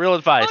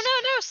advice.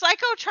 Oh no,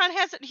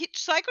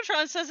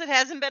 Psychotron says it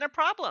hasn't been a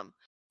problem.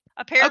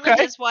 Apparently,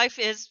 his wife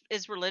is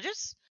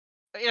religious.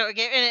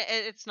 Again,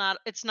 and it's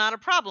not a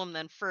problem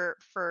then for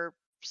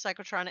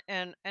Psychotron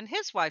and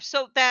his wife.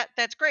 So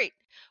that's great.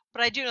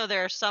 But I do know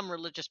there are some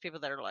religious people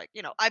that are like,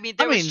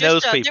 there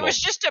was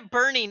just a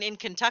burning in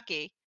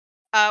Kentucky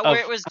where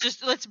it was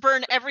just, let's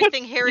burn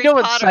everything Harry Potter. You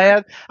know what's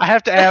sad? I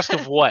have to ask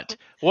of what?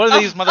 What are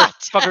these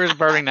motherfuckers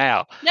burning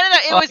now? No.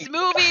 It was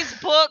movies,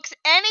 books,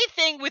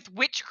 anything with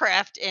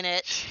witchcraft in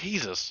it.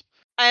 Jesus.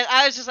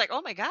 I was just like,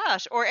 oh my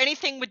gosh. Or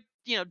anything with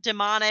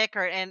demonic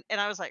and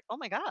I was like, oh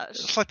my gosh.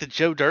 It's like the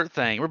Joe Dirt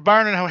thing. We're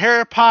burning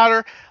Harry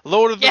Potter,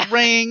 Lord of the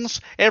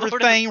Rings,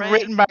 everything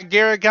written by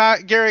Garrett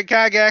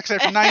Gygax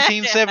after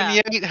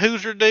 1978.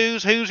 Hoosier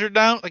do's, Hoosier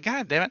don't. Like,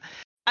 God damn it.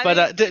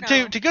 But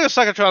to go to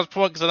Psychotron's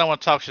point, because I don't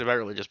want to talk shit about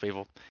religious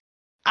people.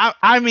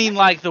 I mean,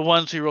 like the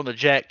ones who are on the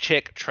Jack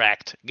Chick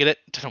tract. Get it?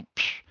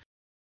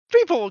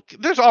 People,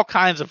 there's all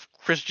kinds of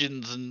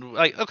Christians and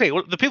like, okay,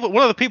 one of the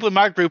people in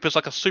my group is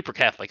like a super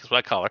Catholic, is what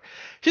I call her.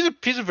 She's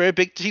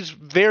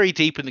very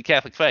deep in the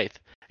Catholic faith.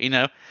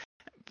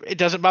 It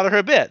doesn't bother her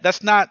a bit.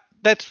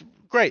 That's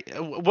great.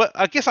 What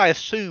I guess I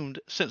assumed,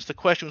 since the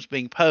question was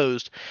being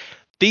posed,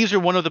 these are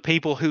one of the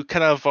people who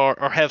kind of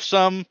have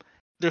some.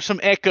 There's some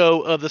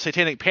echo of the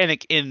satanic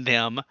panic in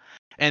them,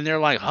 and they're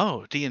like,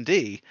 "Oh,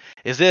 D&D,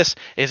 is this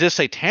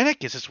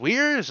satanic? Is this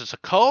weird? Is this a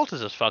cult?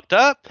 Is this fucked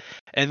up?"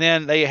 And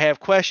then they have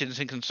questions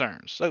and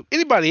concerns. So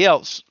anybody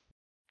else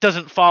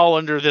doesn't fall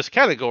under this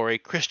category,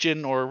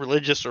 Christian or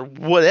religious or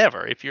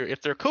whatever.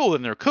 If they're cool,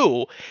 then they're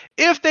cool.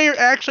 If they are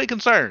actually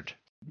concerned,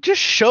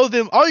 just show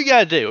them. All you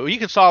gotta do. You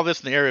can solve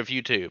this in the area of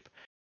YouTube.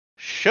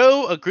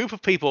 Show a group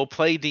of people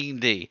play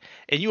D&D,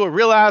 and you will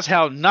realize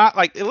how not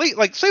like elite.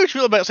 Like, say what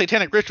you will about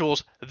satanic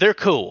rituals, they're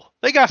cool.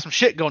 They got some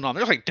shit going on.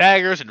 There's like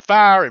daggers and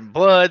fire and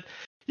blood.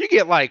 You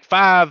get like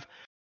 5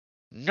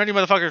 nerdy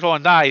motherfuckers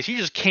rolling dice. You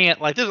just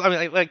can't like this. I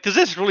mean, like, does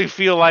this really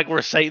feel like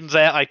where Satan's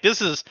at? Like,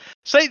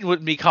 Satan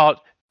wouldn't be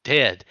caught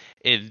dead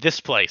in this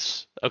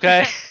place.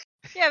 Okay.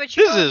 Yeah, but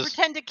you don't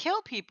pretend to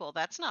kill people.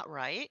 That's not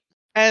right.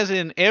 As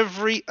in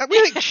every, I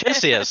think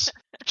chess is.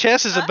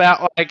 Chess is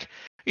about like.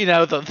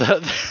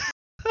 The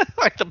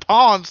like the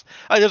pawns.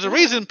 There's a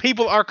reason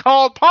people are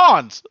called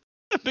pawns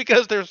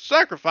because they're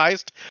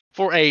sacrificed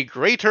for a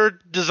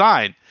greater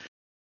design.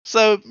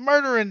 So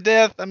murder and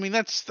death. I mean,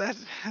 that's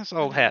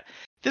old hat.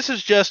 This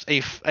is just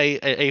it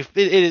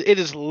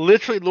is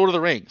literally Lord of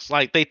the Rings.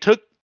 Like, they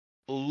took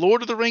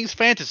Lord of the Rings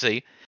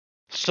fantasy,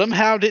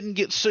 somehow didn't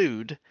get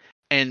sued,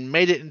 and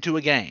made it into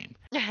a game,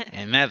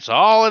 and that's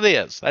all it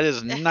is. That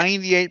is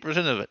 98%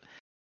 of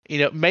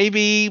it.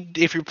 Maybe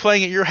if you're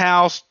playing at your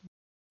house,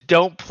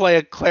 don't play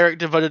a cleric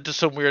devoted to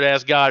some weird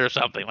ass god or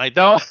something. Like,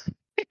 don't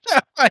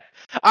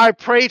I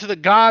pray to the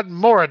god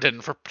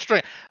Moradin for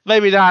strength.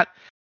 Maybe not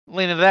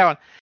lean into that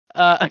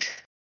one.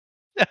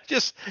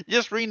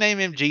 Just rename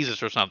him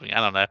Jesus or something. I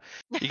don't know.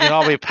 You can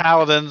all be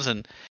paladins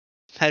and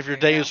have your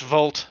There you Deus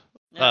Volt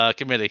Yeah.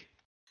 committee.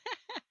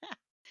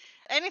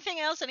 Anything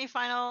else? Any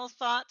final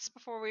thoughts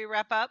before we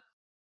wrap up?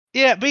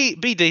 Yeah, be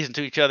decent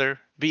to each other.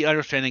 Be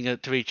understanding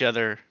to each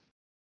other.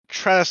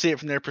 Try to see it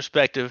from their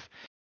perspective,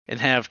 and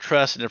have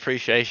trust and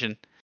appreciation.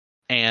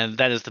 And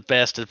that is the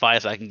best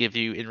advice I can give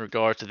you in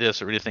regards to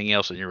this or anything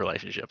else in your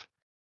relationship.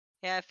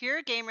 Yeah, if you're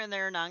a gamer and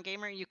they're a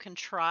non-gamer, you can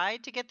try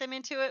to get them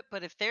into it,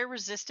 but if they're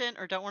resistant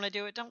or don't want to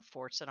do it, don't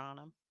force it on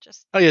them.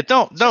 Just Oh yeah,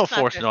 don't it's just not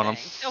force their it on them.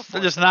 thing. Don't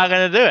They're force just it not on them.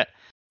 going to do it.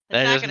 They're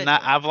They're not just gonna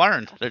not. do it. I've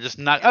learned. They're just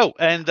not. Yeah. Oh,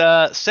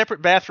 and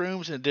separate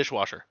bathrooms and a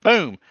dishwasher.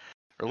 Boom.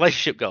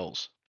 Relationship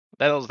goals.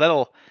 That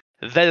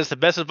is the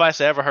best advice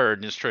I ever heard,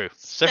 and it's true.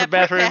 Separate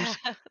bathrooms,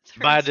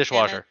 buy a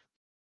dishwasher.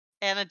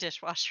 And a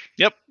dishwasher.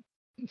 Yep.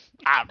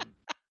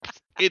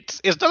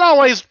 It's not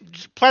always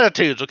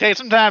platitudes, okay?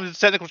 Sometimes it's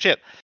technical shit.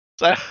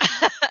 So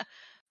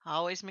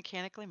Always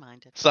mechanically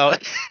minded. how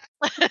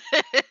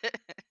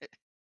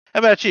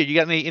about you? You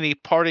got any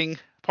parting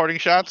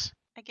shots?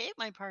 I gave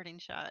my parting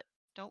shot.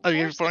 Don't Oh,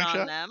 you gave force your it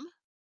parting on shot? them.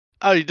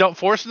 Oh, you don't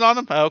force it on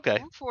them? Oh, okay.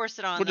 Don't force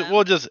it on them.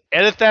 We'll just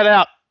edit that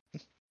out.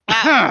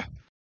 Wow.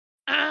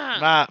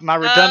 my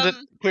redundant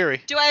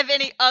query. Do I have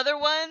any other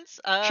ones?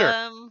 Sure.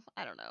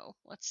 I don't know.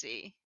 Let's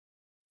see.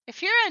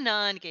 If you're a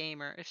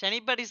non-gamer, if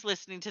anybody's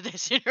listening to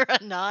this and you're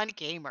a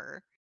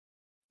non-gamer,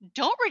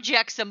 don't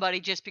reject somebody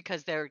just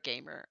because they're a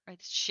gamer.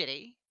 It's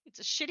shitty. It's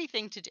a shitty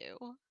thing to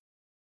do.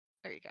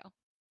 There you go.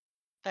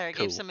 There, I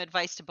gave some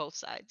advice to both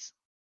sides.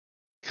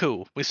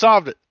 Cool. We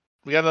solved it.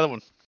 We got another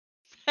one.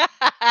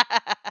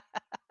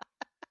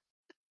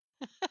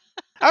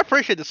 I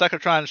appreciate that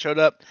Psychotron showed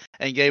up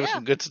and gave us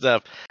some good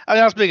stuff. I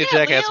mean, I was being a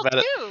jackass Leo about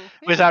it, too.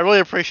 because I really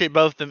appreciate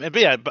both of them.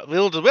 And but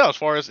Lil as well. As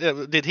far as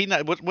did he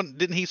not?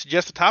 Didn't he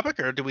suggest a topic,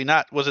 or did we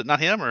not? Was it not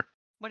him, or?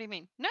 What do you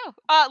mean? No.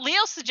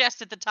 Leo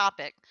suggested the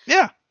topic.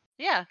 Yeah.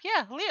 Yeah,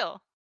 Leo.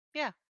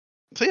 Yeah.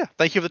 So yeah,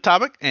 thank you for the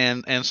topic,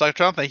 and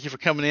Psychotron, thank you for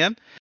coming in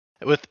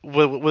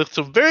with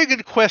some very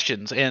good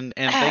questions and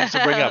things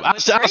to bring up. I'll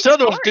tell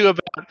those two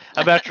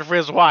about your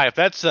friend's wife.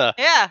 That's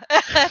yeah,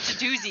 that's a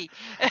doozy.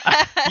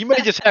 You may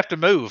just have to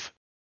move.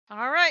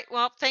 All right.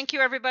 Well, thank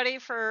you everybody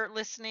for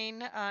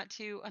listening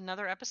to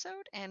another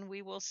episode, and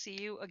we will see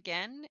you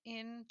again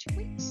in 2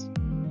 weeks.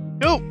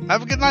 Cool.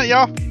 Have a good night,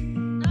 y'all.